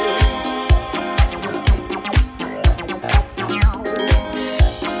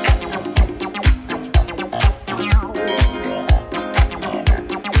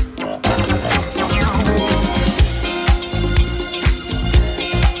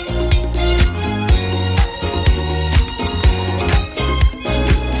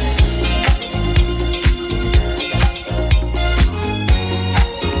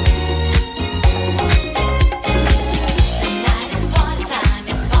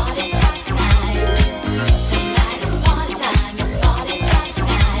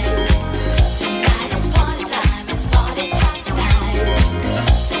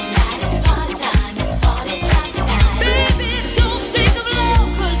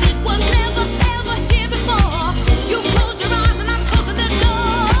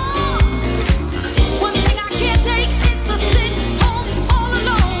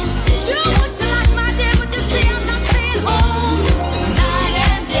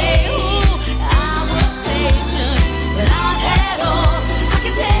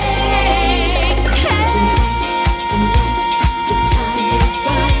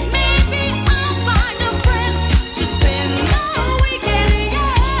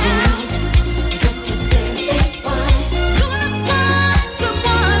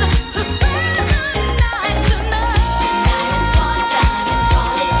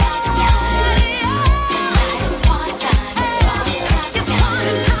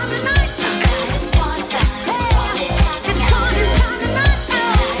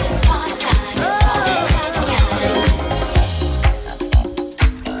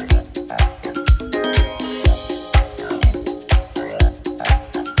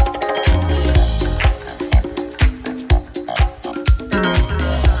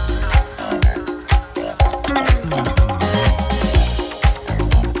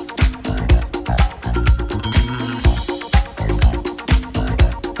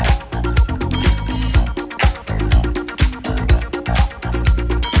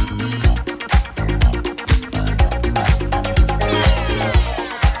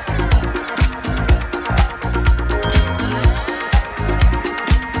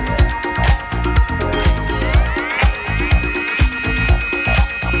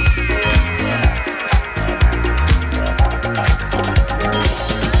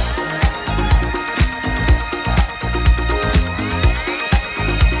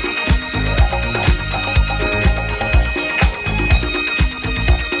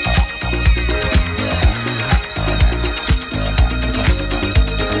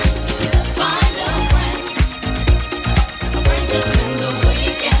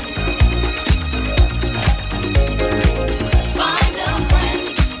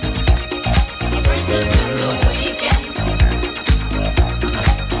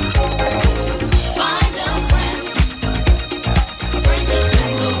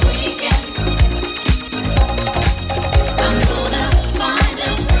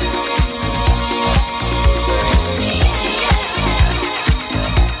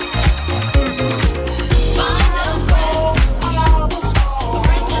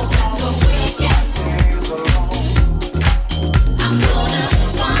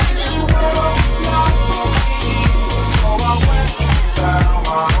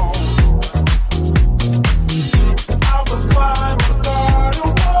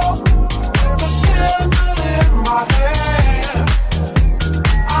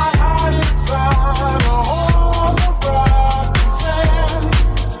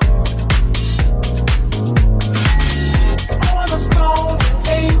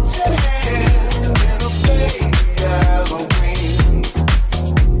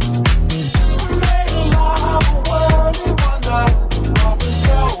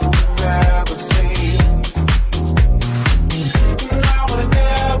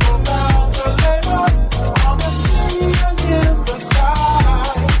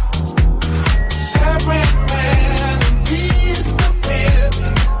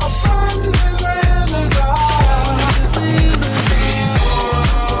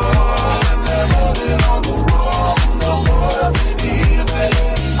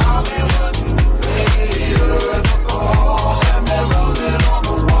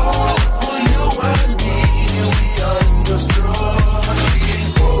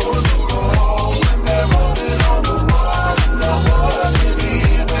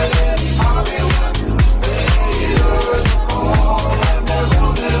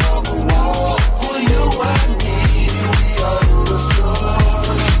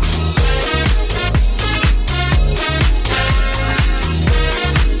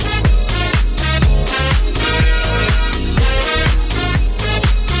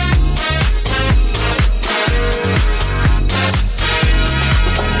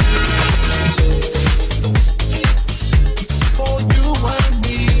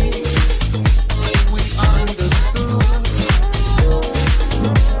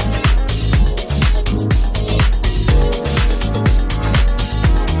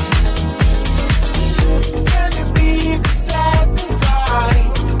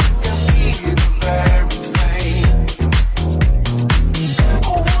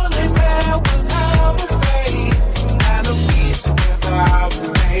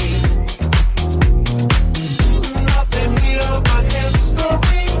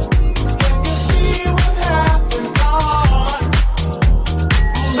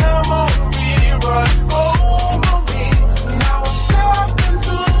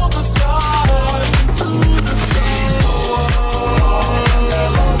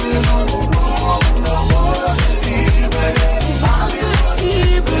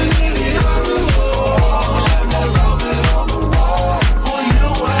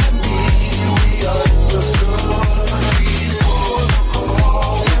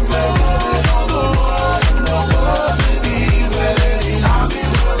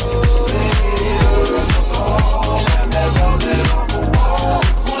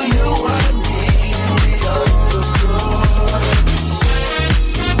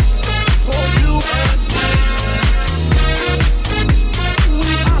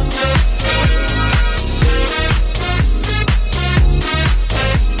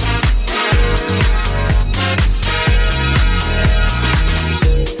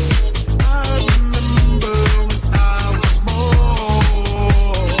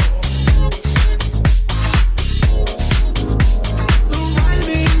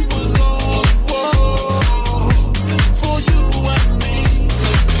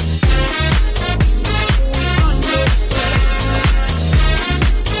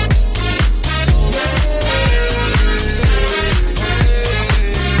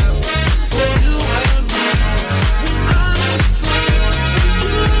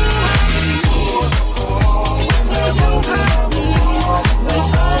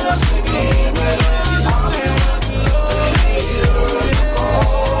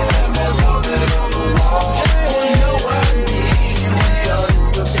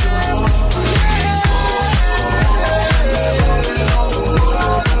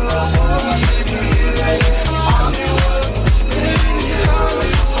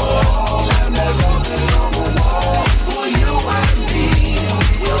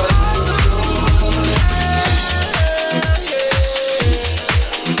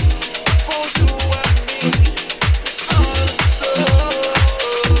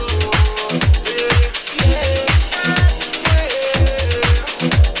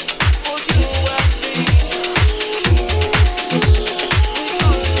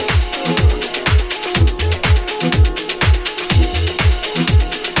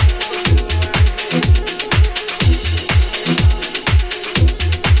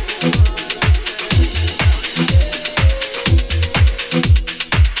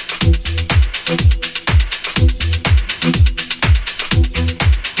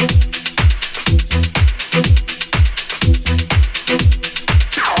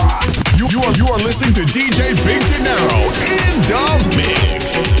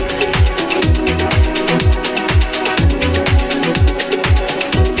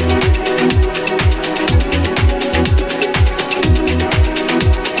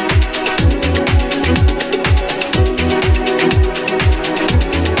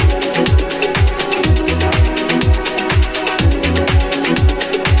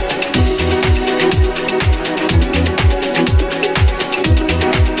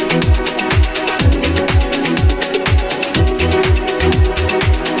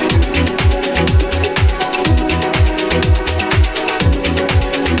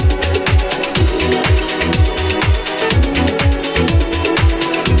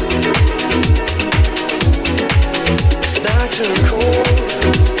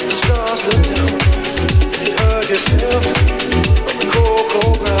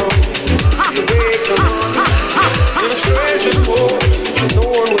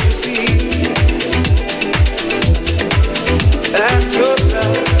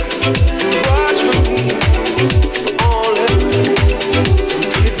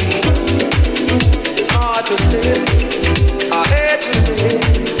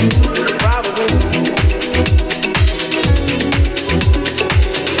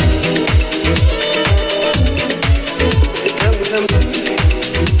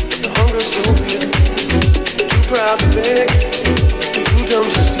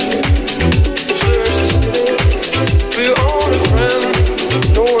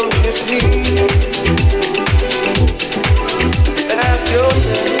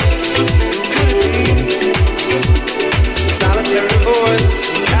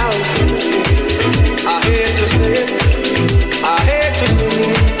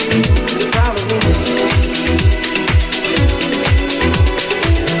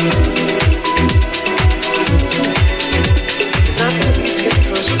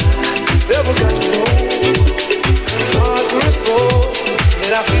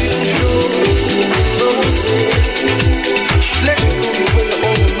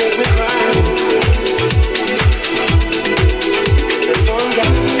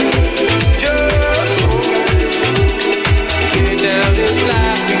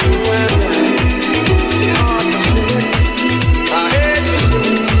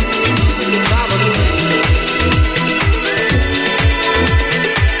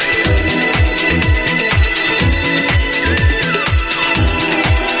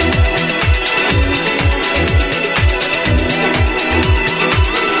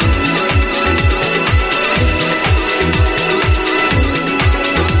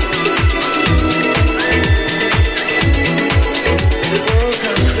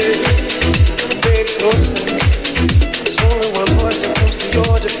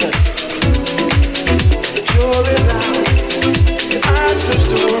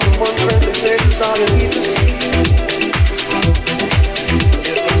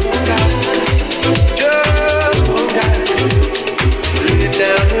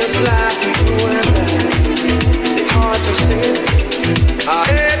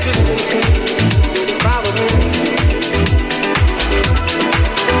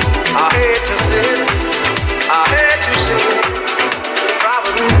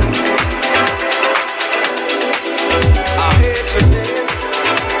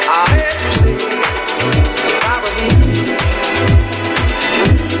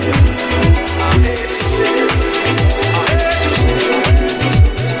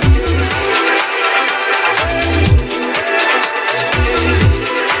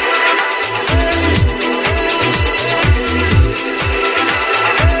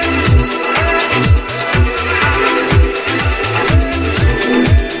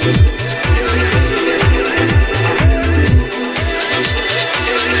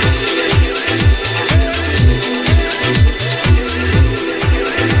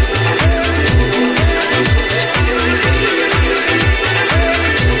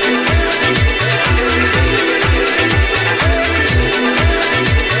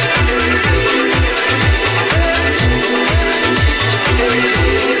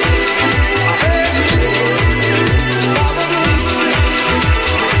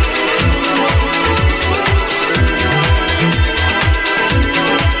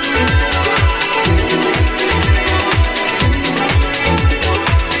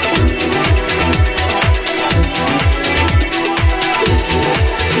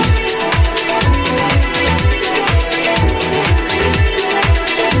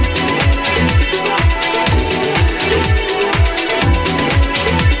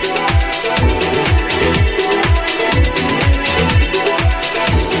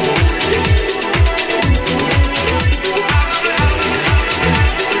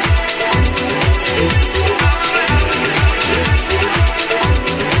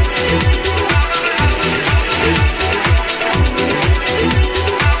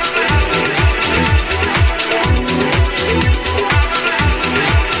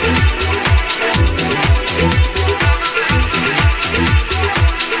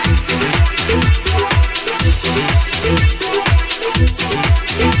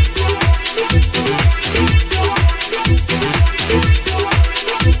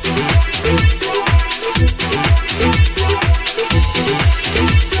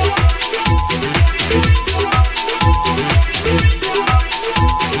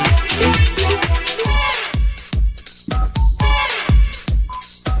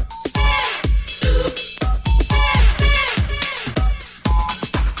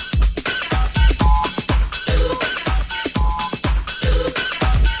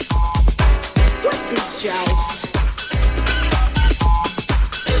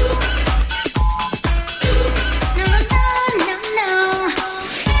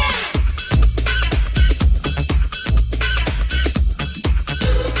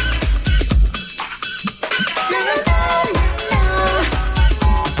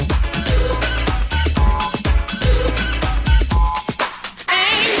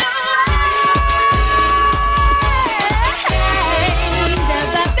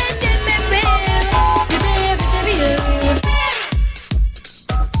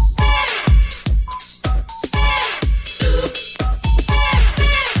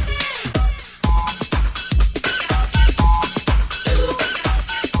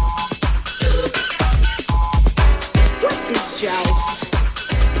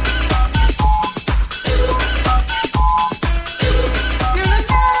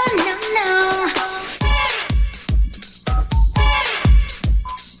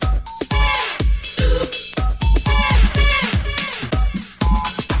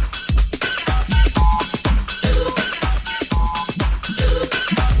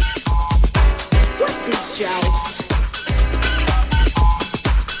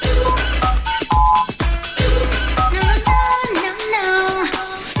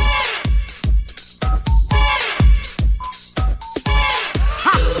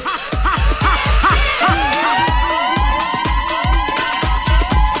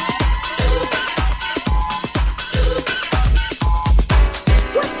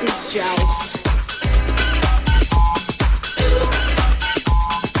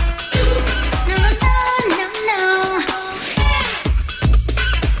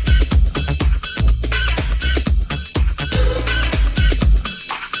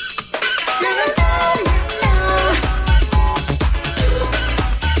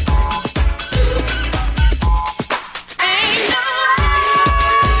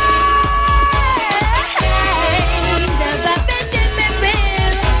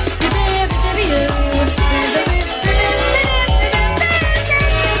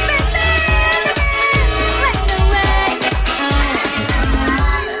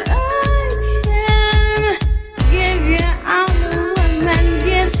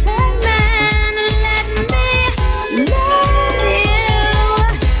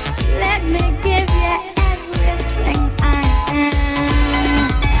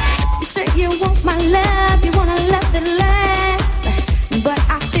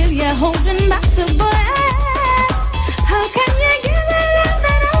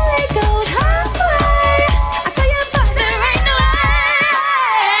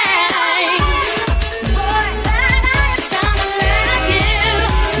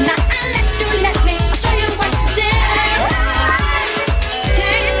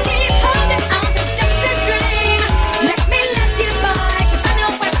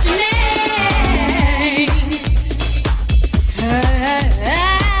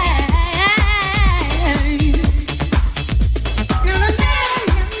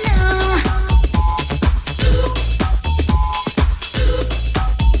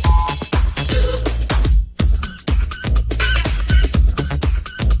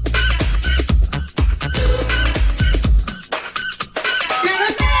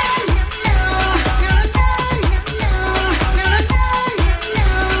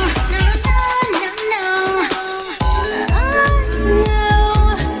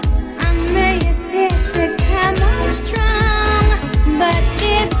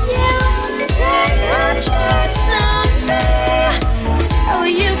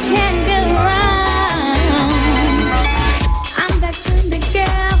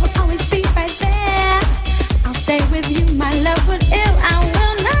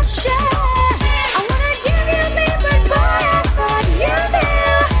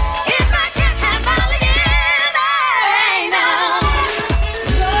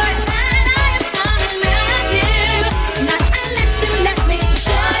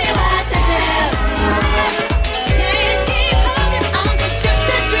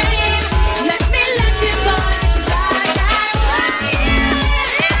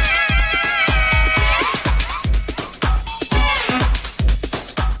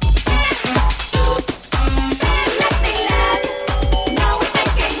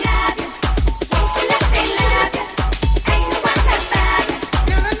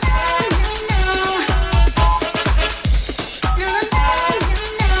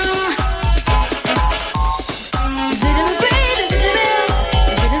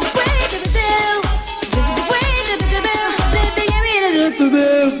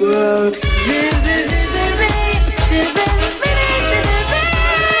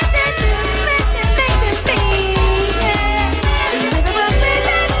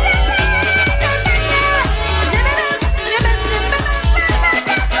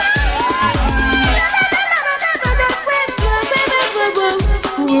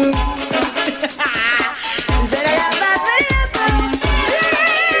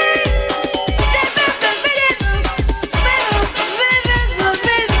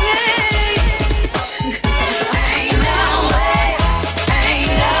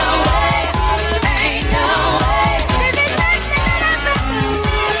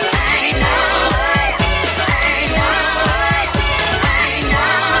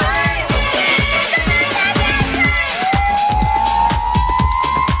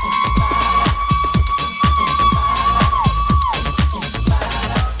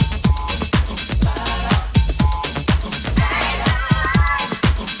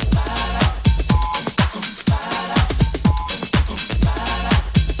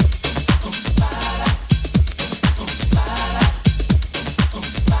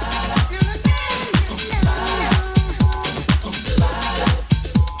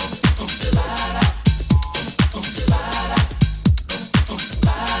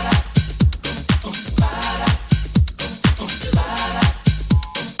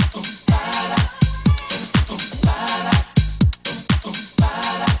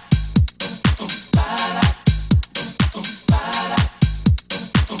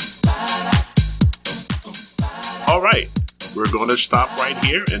 We're going to stop right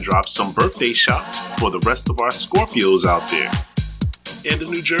here and drop some birthday shots for the rest of our Scorpios out there. In the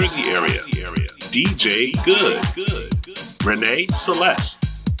New Jersey area, DJ Good, Renee Celeste,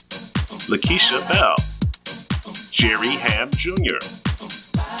 Lakeisha Bell, Jerry Ham Jr.,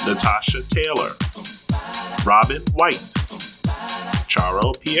 Natasha Taylor, Robin White,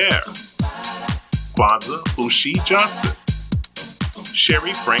 Charo Pierre, Kwanzaa Fushi Johnson,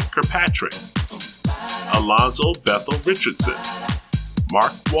 Sherry Frank Kirkpatrick, Alonzo Bethel Richardson,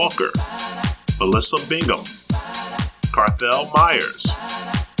 Mark Walker, Melissa Bingham, Carthel Myers,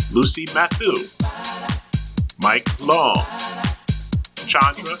 Lucy Matthew, Mike Long,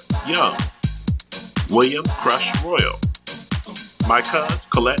 Chandra Young, William Crush Royal, my cuz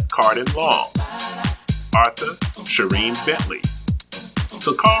Colette Carden Long, Arthur Shireen Bentley,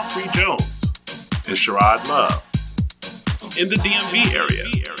 Takar Free Jones, and Sherrod Love. In the DMV area,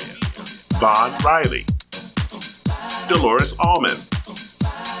 Vaughn Riley, Dolores Allman,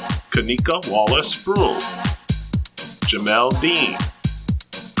 Kanika Waller Spruill, Jamel Dean,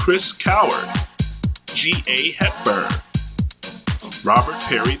 Chris Coward, G.A. Hepburn, Robert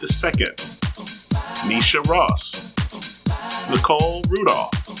Perry II, Nisha Ross, Nicole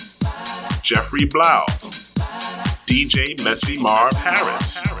Rudolph, Jeffrey Blau, DJ Messy Marv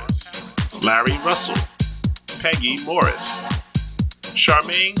Harris, Larry Russell, Peggy Morris,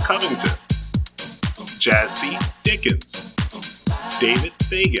 Charmaine Covington, Jazzy Dickens, David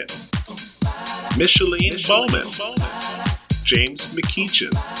Fagan, Micheline Bowman, James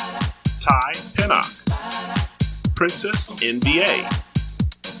McKeechin, Ty Pinnock, Princess NBA,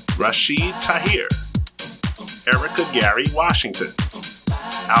 Rashid Tahir, Erica Gary Washington,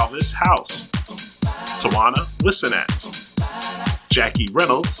 Alvis House, Tawana Wissenat, Jackie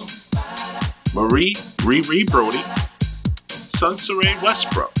Reynolds, Marie Riri Brody, Sunsaray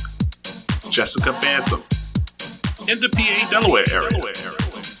Westbrook, Jessica Bantam. In the PA Delaware area,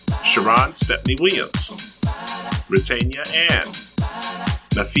 Sharon Stepney Williams, Britannia Ann,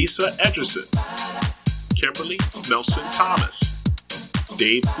 Nafisa Edgerson, Kimberly Nelson Thomas,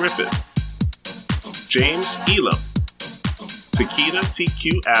 Dave Griffin, James Elam, Takeda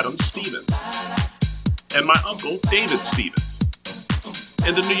TQ Adams Stevens, and my uncle David Stevens.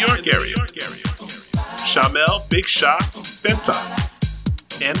 In the New York area, Shamel Big Shot Benta.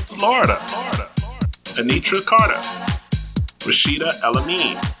 In Florida, Anitra Carter, Rashida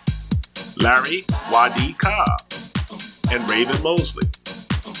Elamine, Larry Wadi Cobb, and Raven Mosley.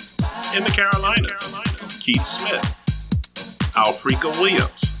 In the Carolinas, Keith Smith, Alfrika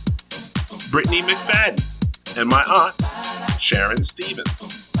Williams, Brittany McFadden, and my aunt, Sharon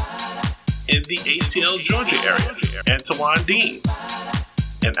Stevens. In the ATL, Georgia area, Antoine Dean.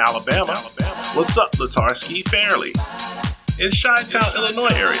 In Alabama, what's up, Latarsky Fairley? In Chi-Town,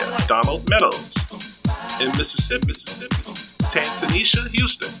 Illinois area, Donald Meadows. In Mississippi, Tantanisha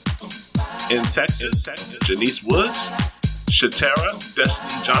Houston. In Texas, Janice Woods, Shatara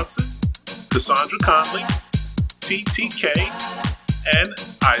Destiny Johnson, Cassandra Conley, TTK, and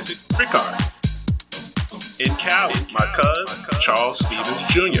Isaac Rickard. In Cali, my cousin, Charles Stevens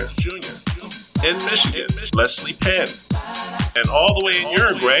Jr. In Michigan, Leslie Penn. And all the way in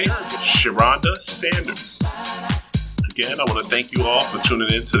Uruguay, Sharonda Sanders. Again, I want to thank you all for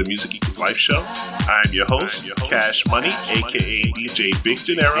tuning in to the Music Equals Life show. I'm your host, Cash Money, aka DJ Big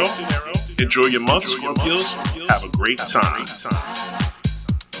Dinero. Enjoy your month, Scorpios. Have a great time.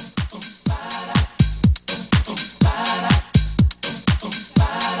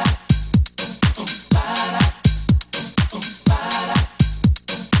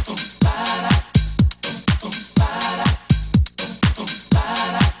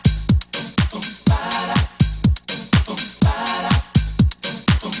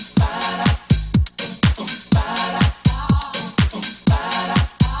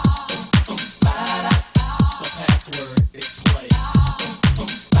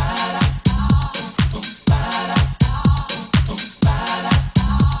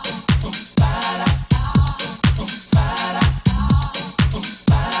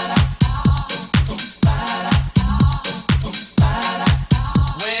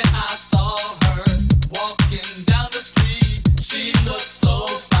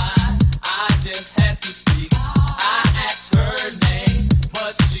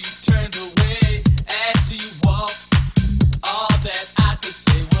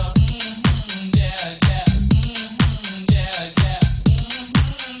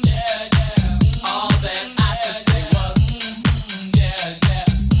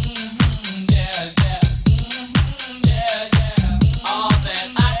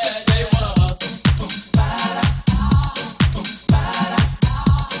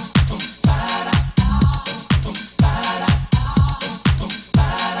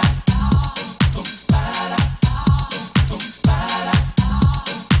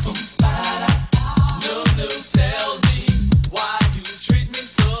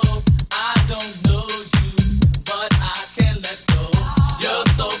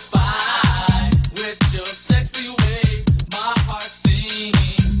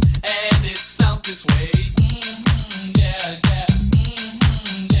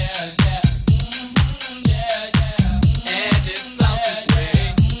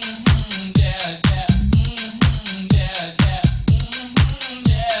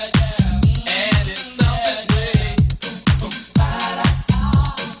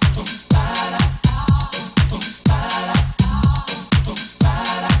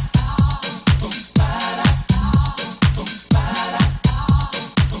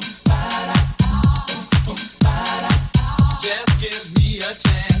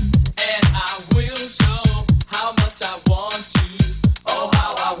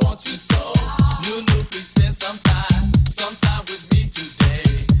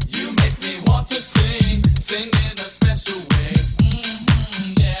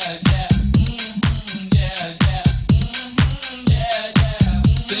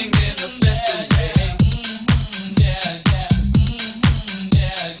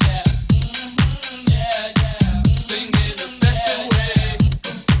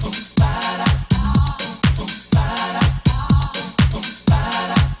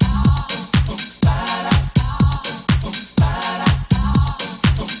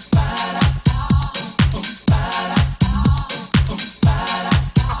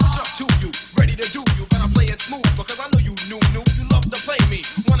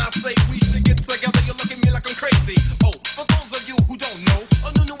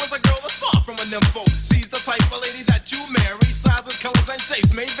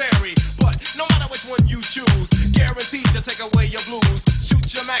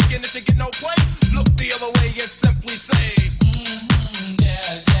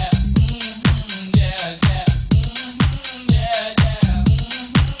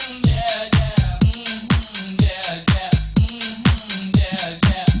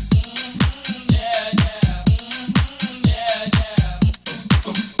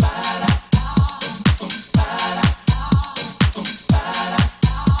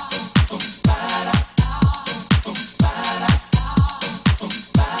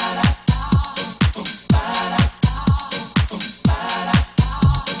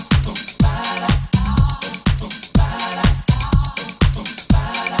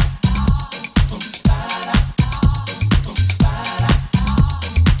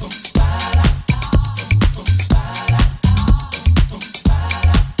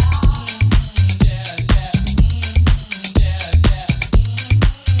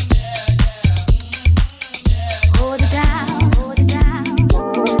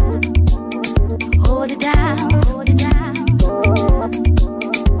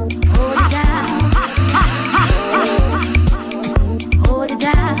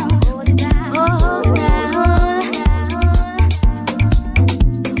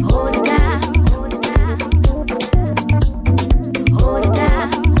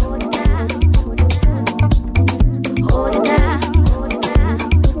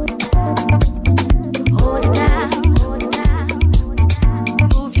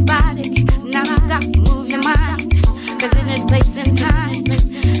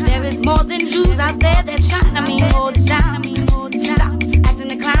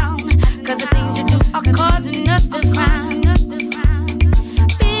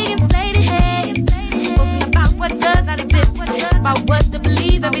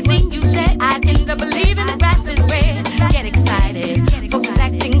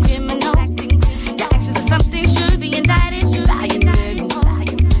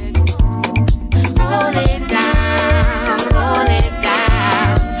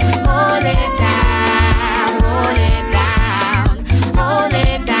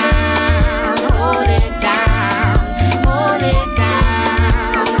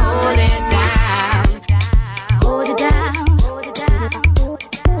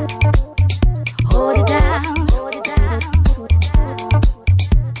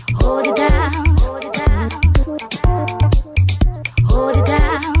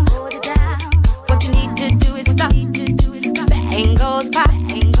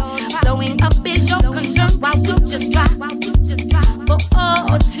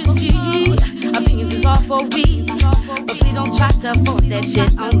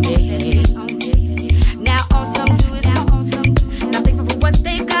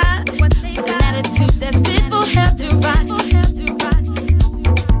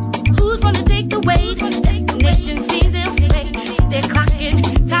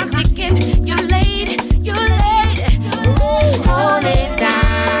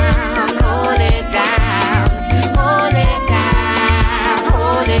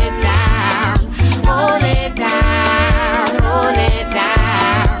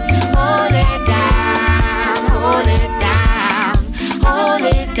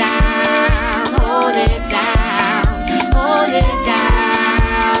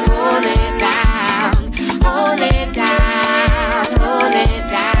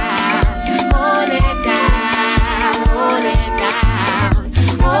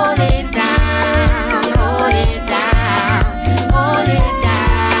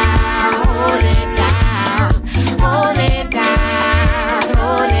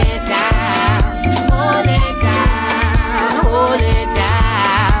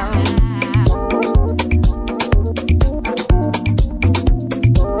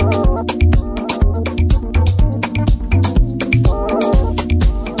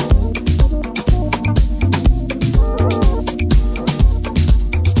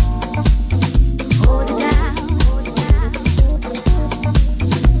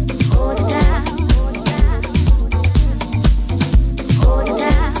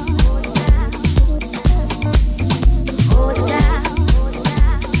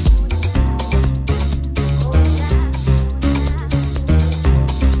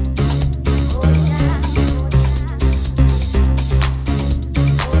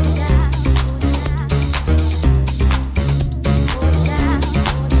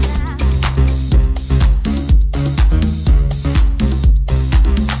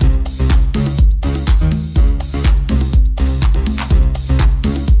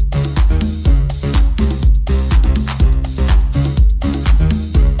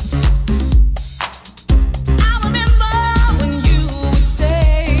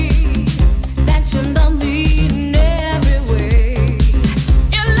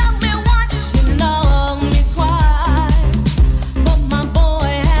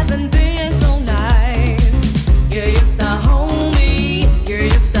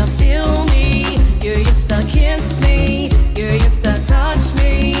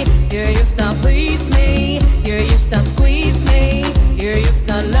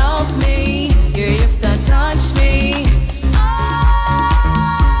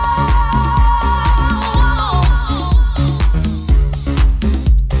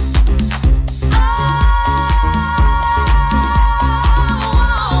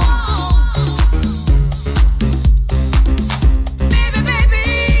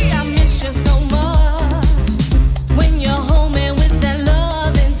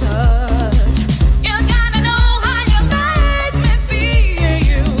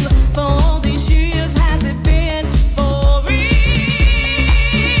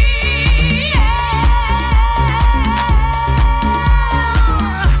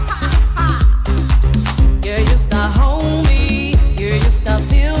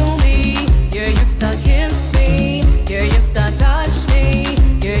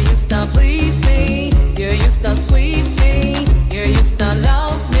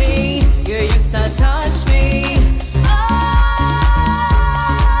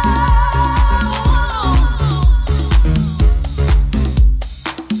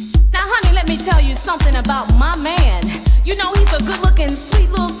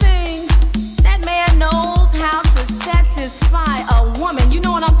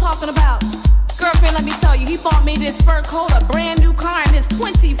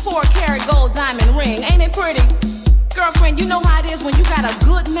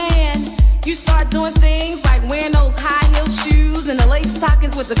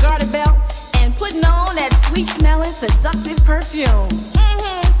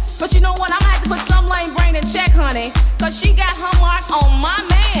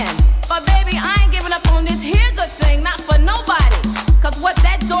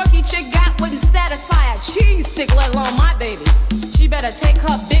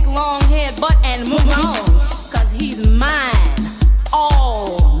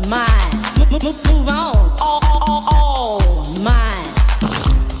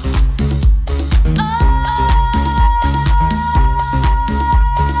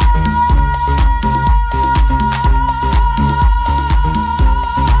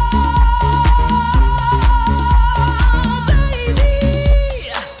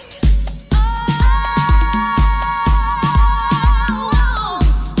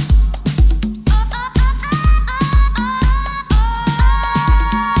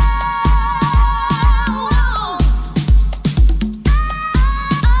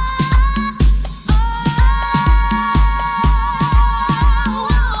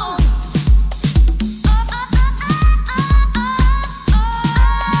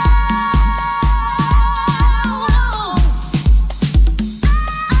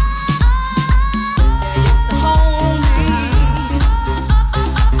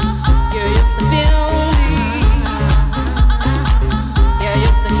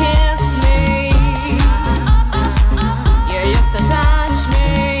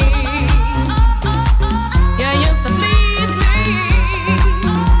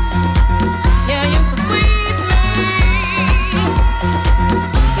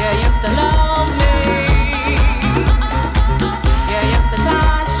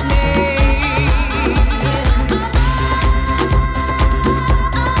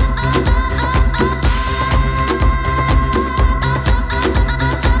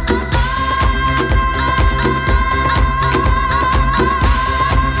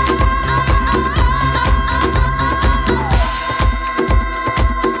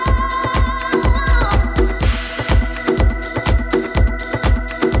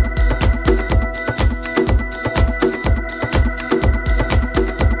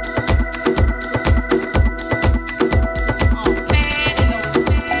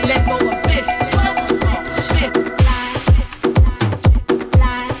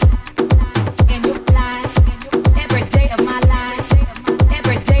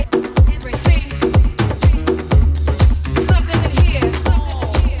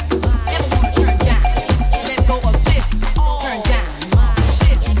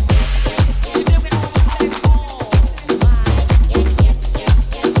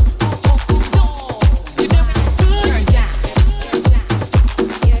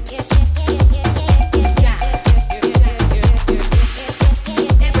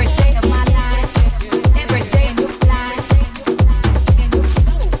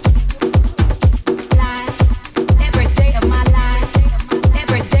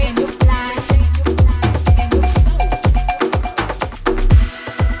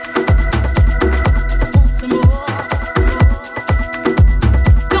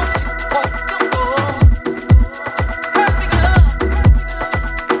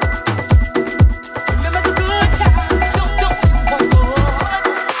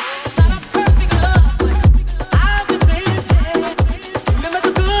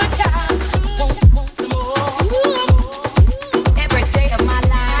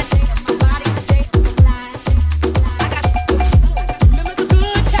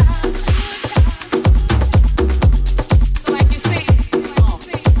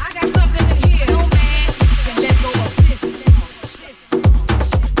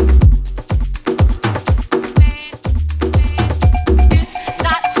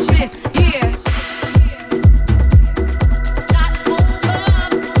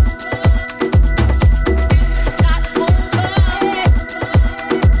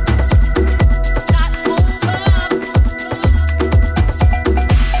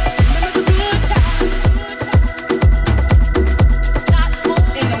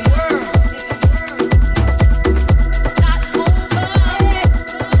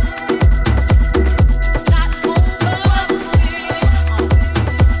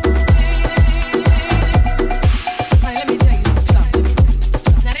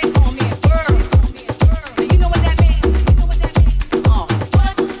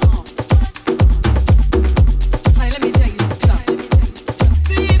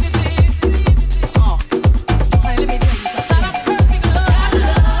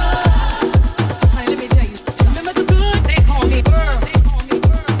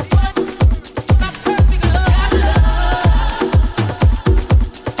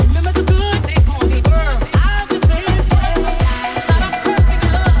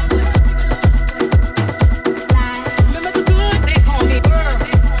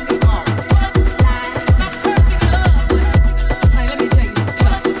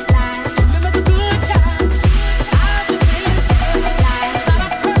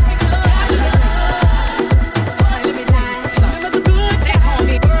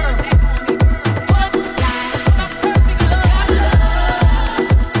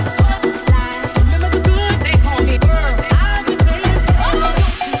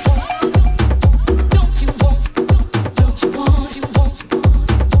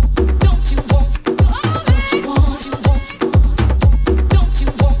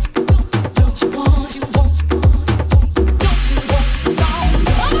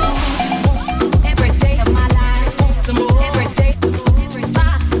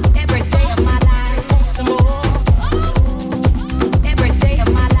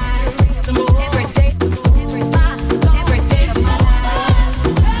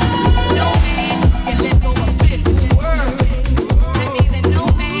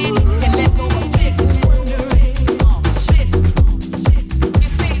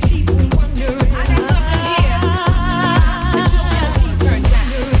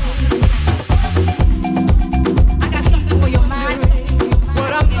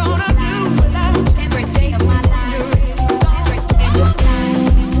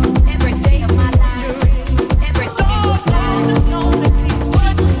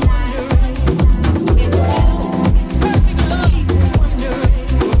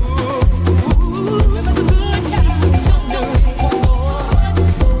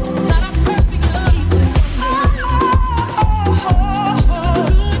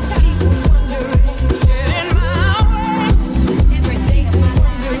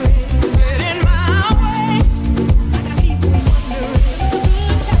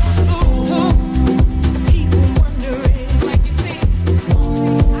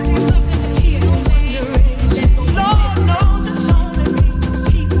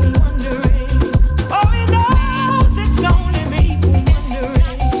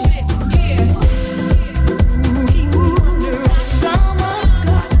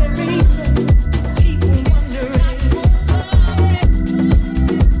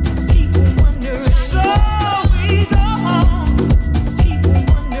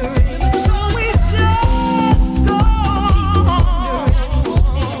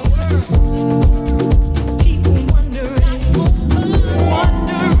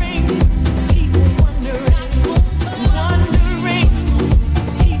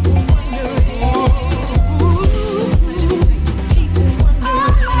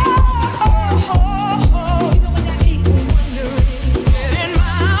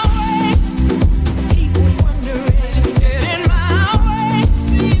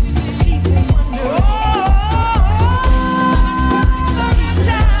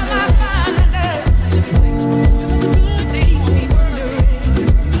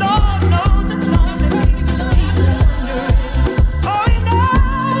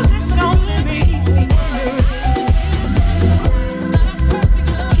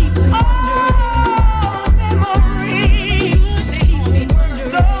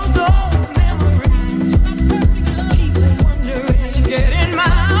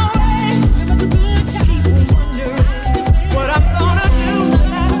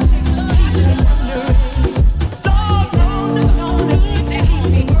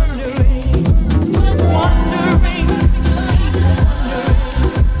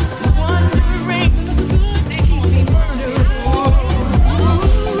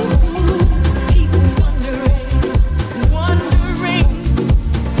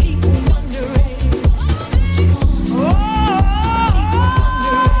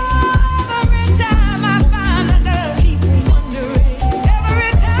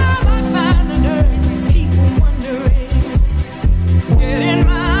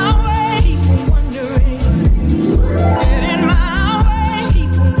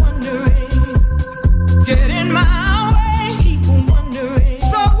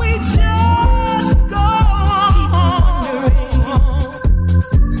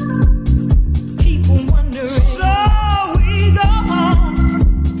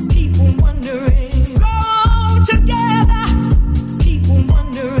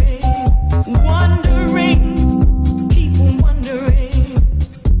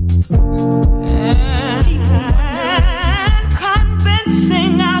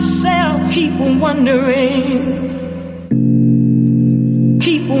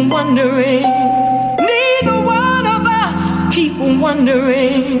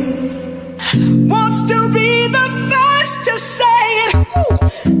 wondering. Wants to be the first to say it.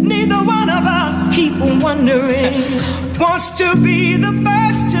 Ooh, neither one of us keep on wondering. Wants to be the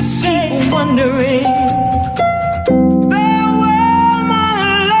first to say it. Keep on wondering. Farewell,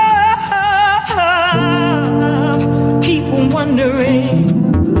 my love. Keep on wondering.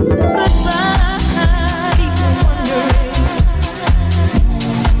 Wondering.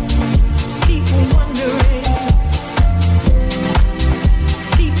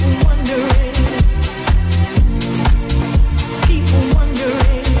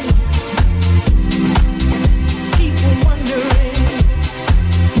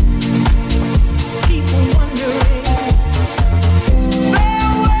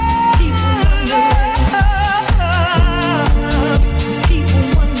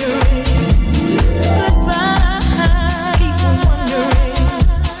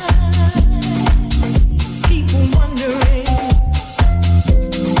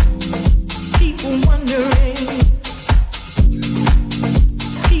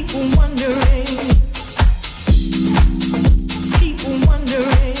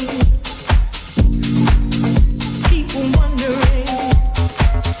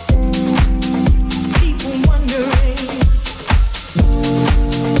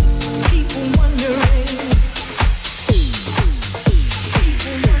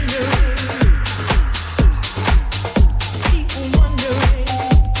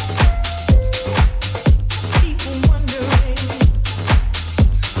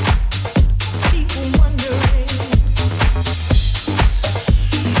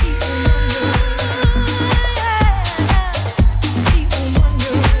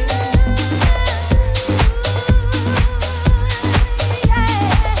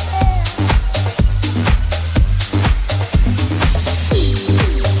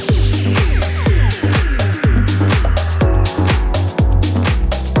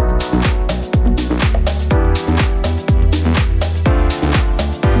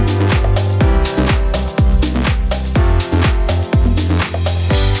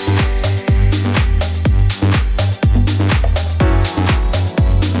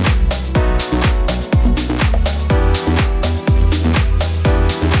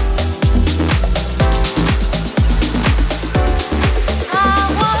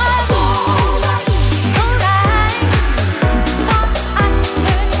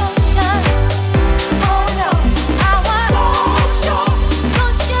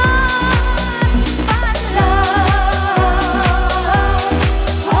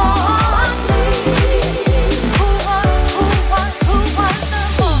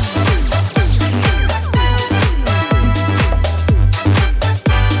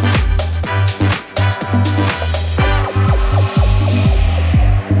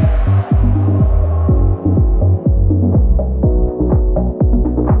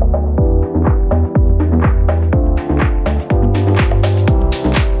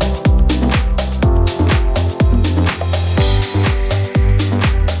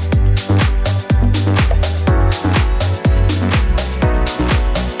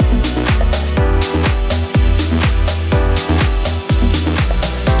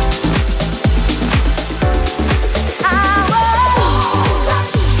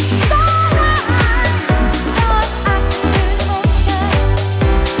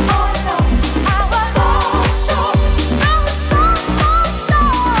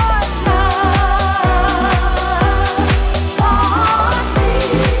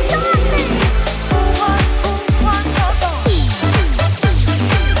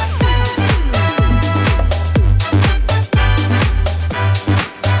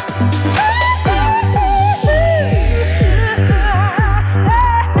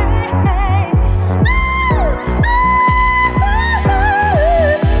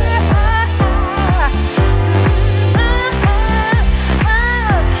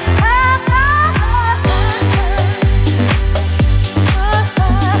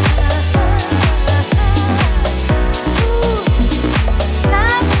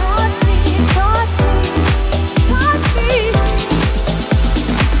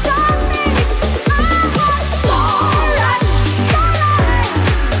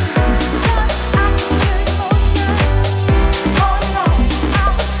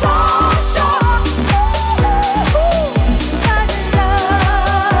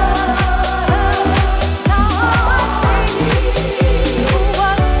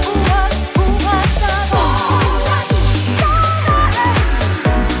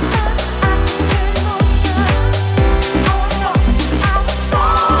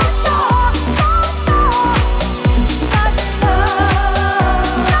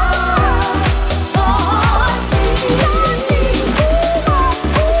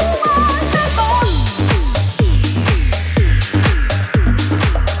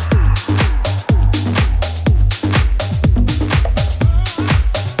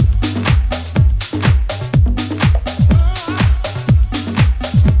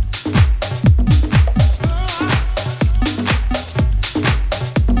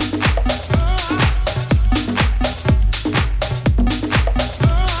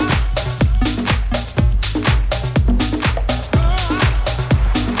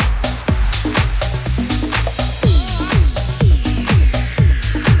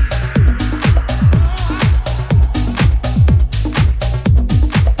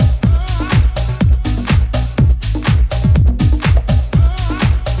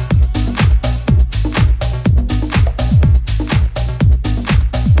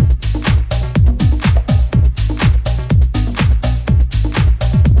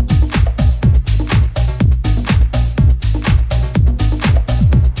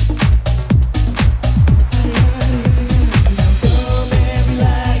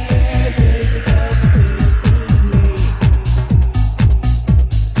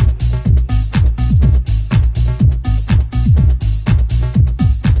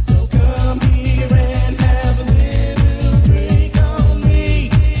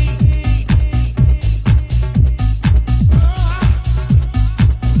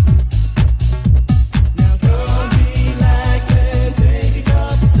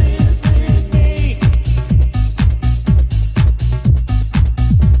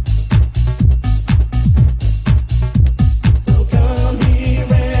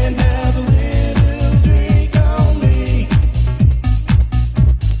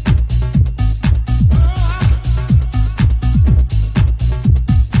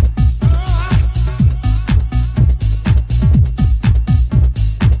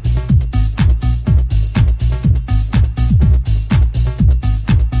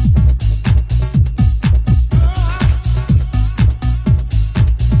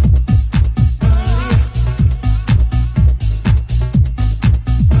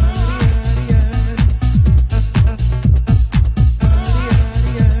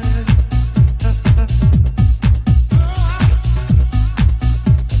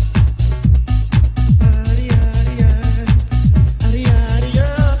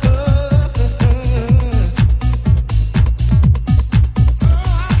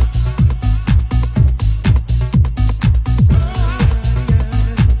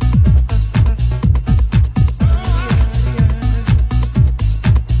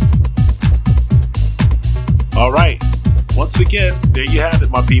 again, there you have it,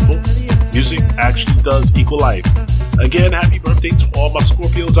 my people. Music actually does equal life. Again, happy birthday to all my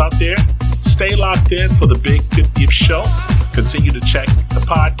Scorpios out there. Stay locked in for the big 50th show. Continue to check the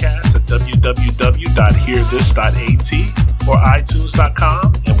podcast at www.hearthis.at or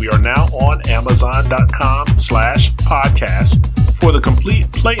iTunes.com. And we are now on Amazon.com/podcast for the complete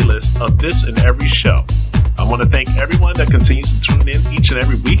playlist of this and every show. I want to thank everyone that continues to tune in each and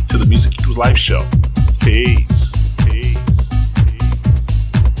every week to the Music Equals Life show. Peace. Peace.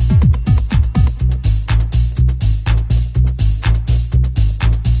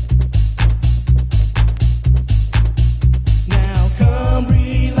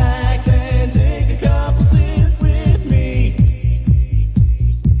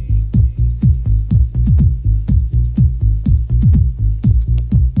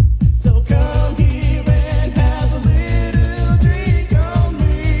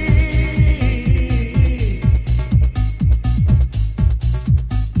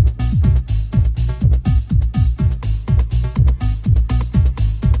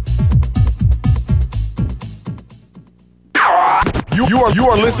 You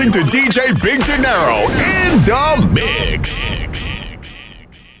are listening to DJ Big Dinero in the mix.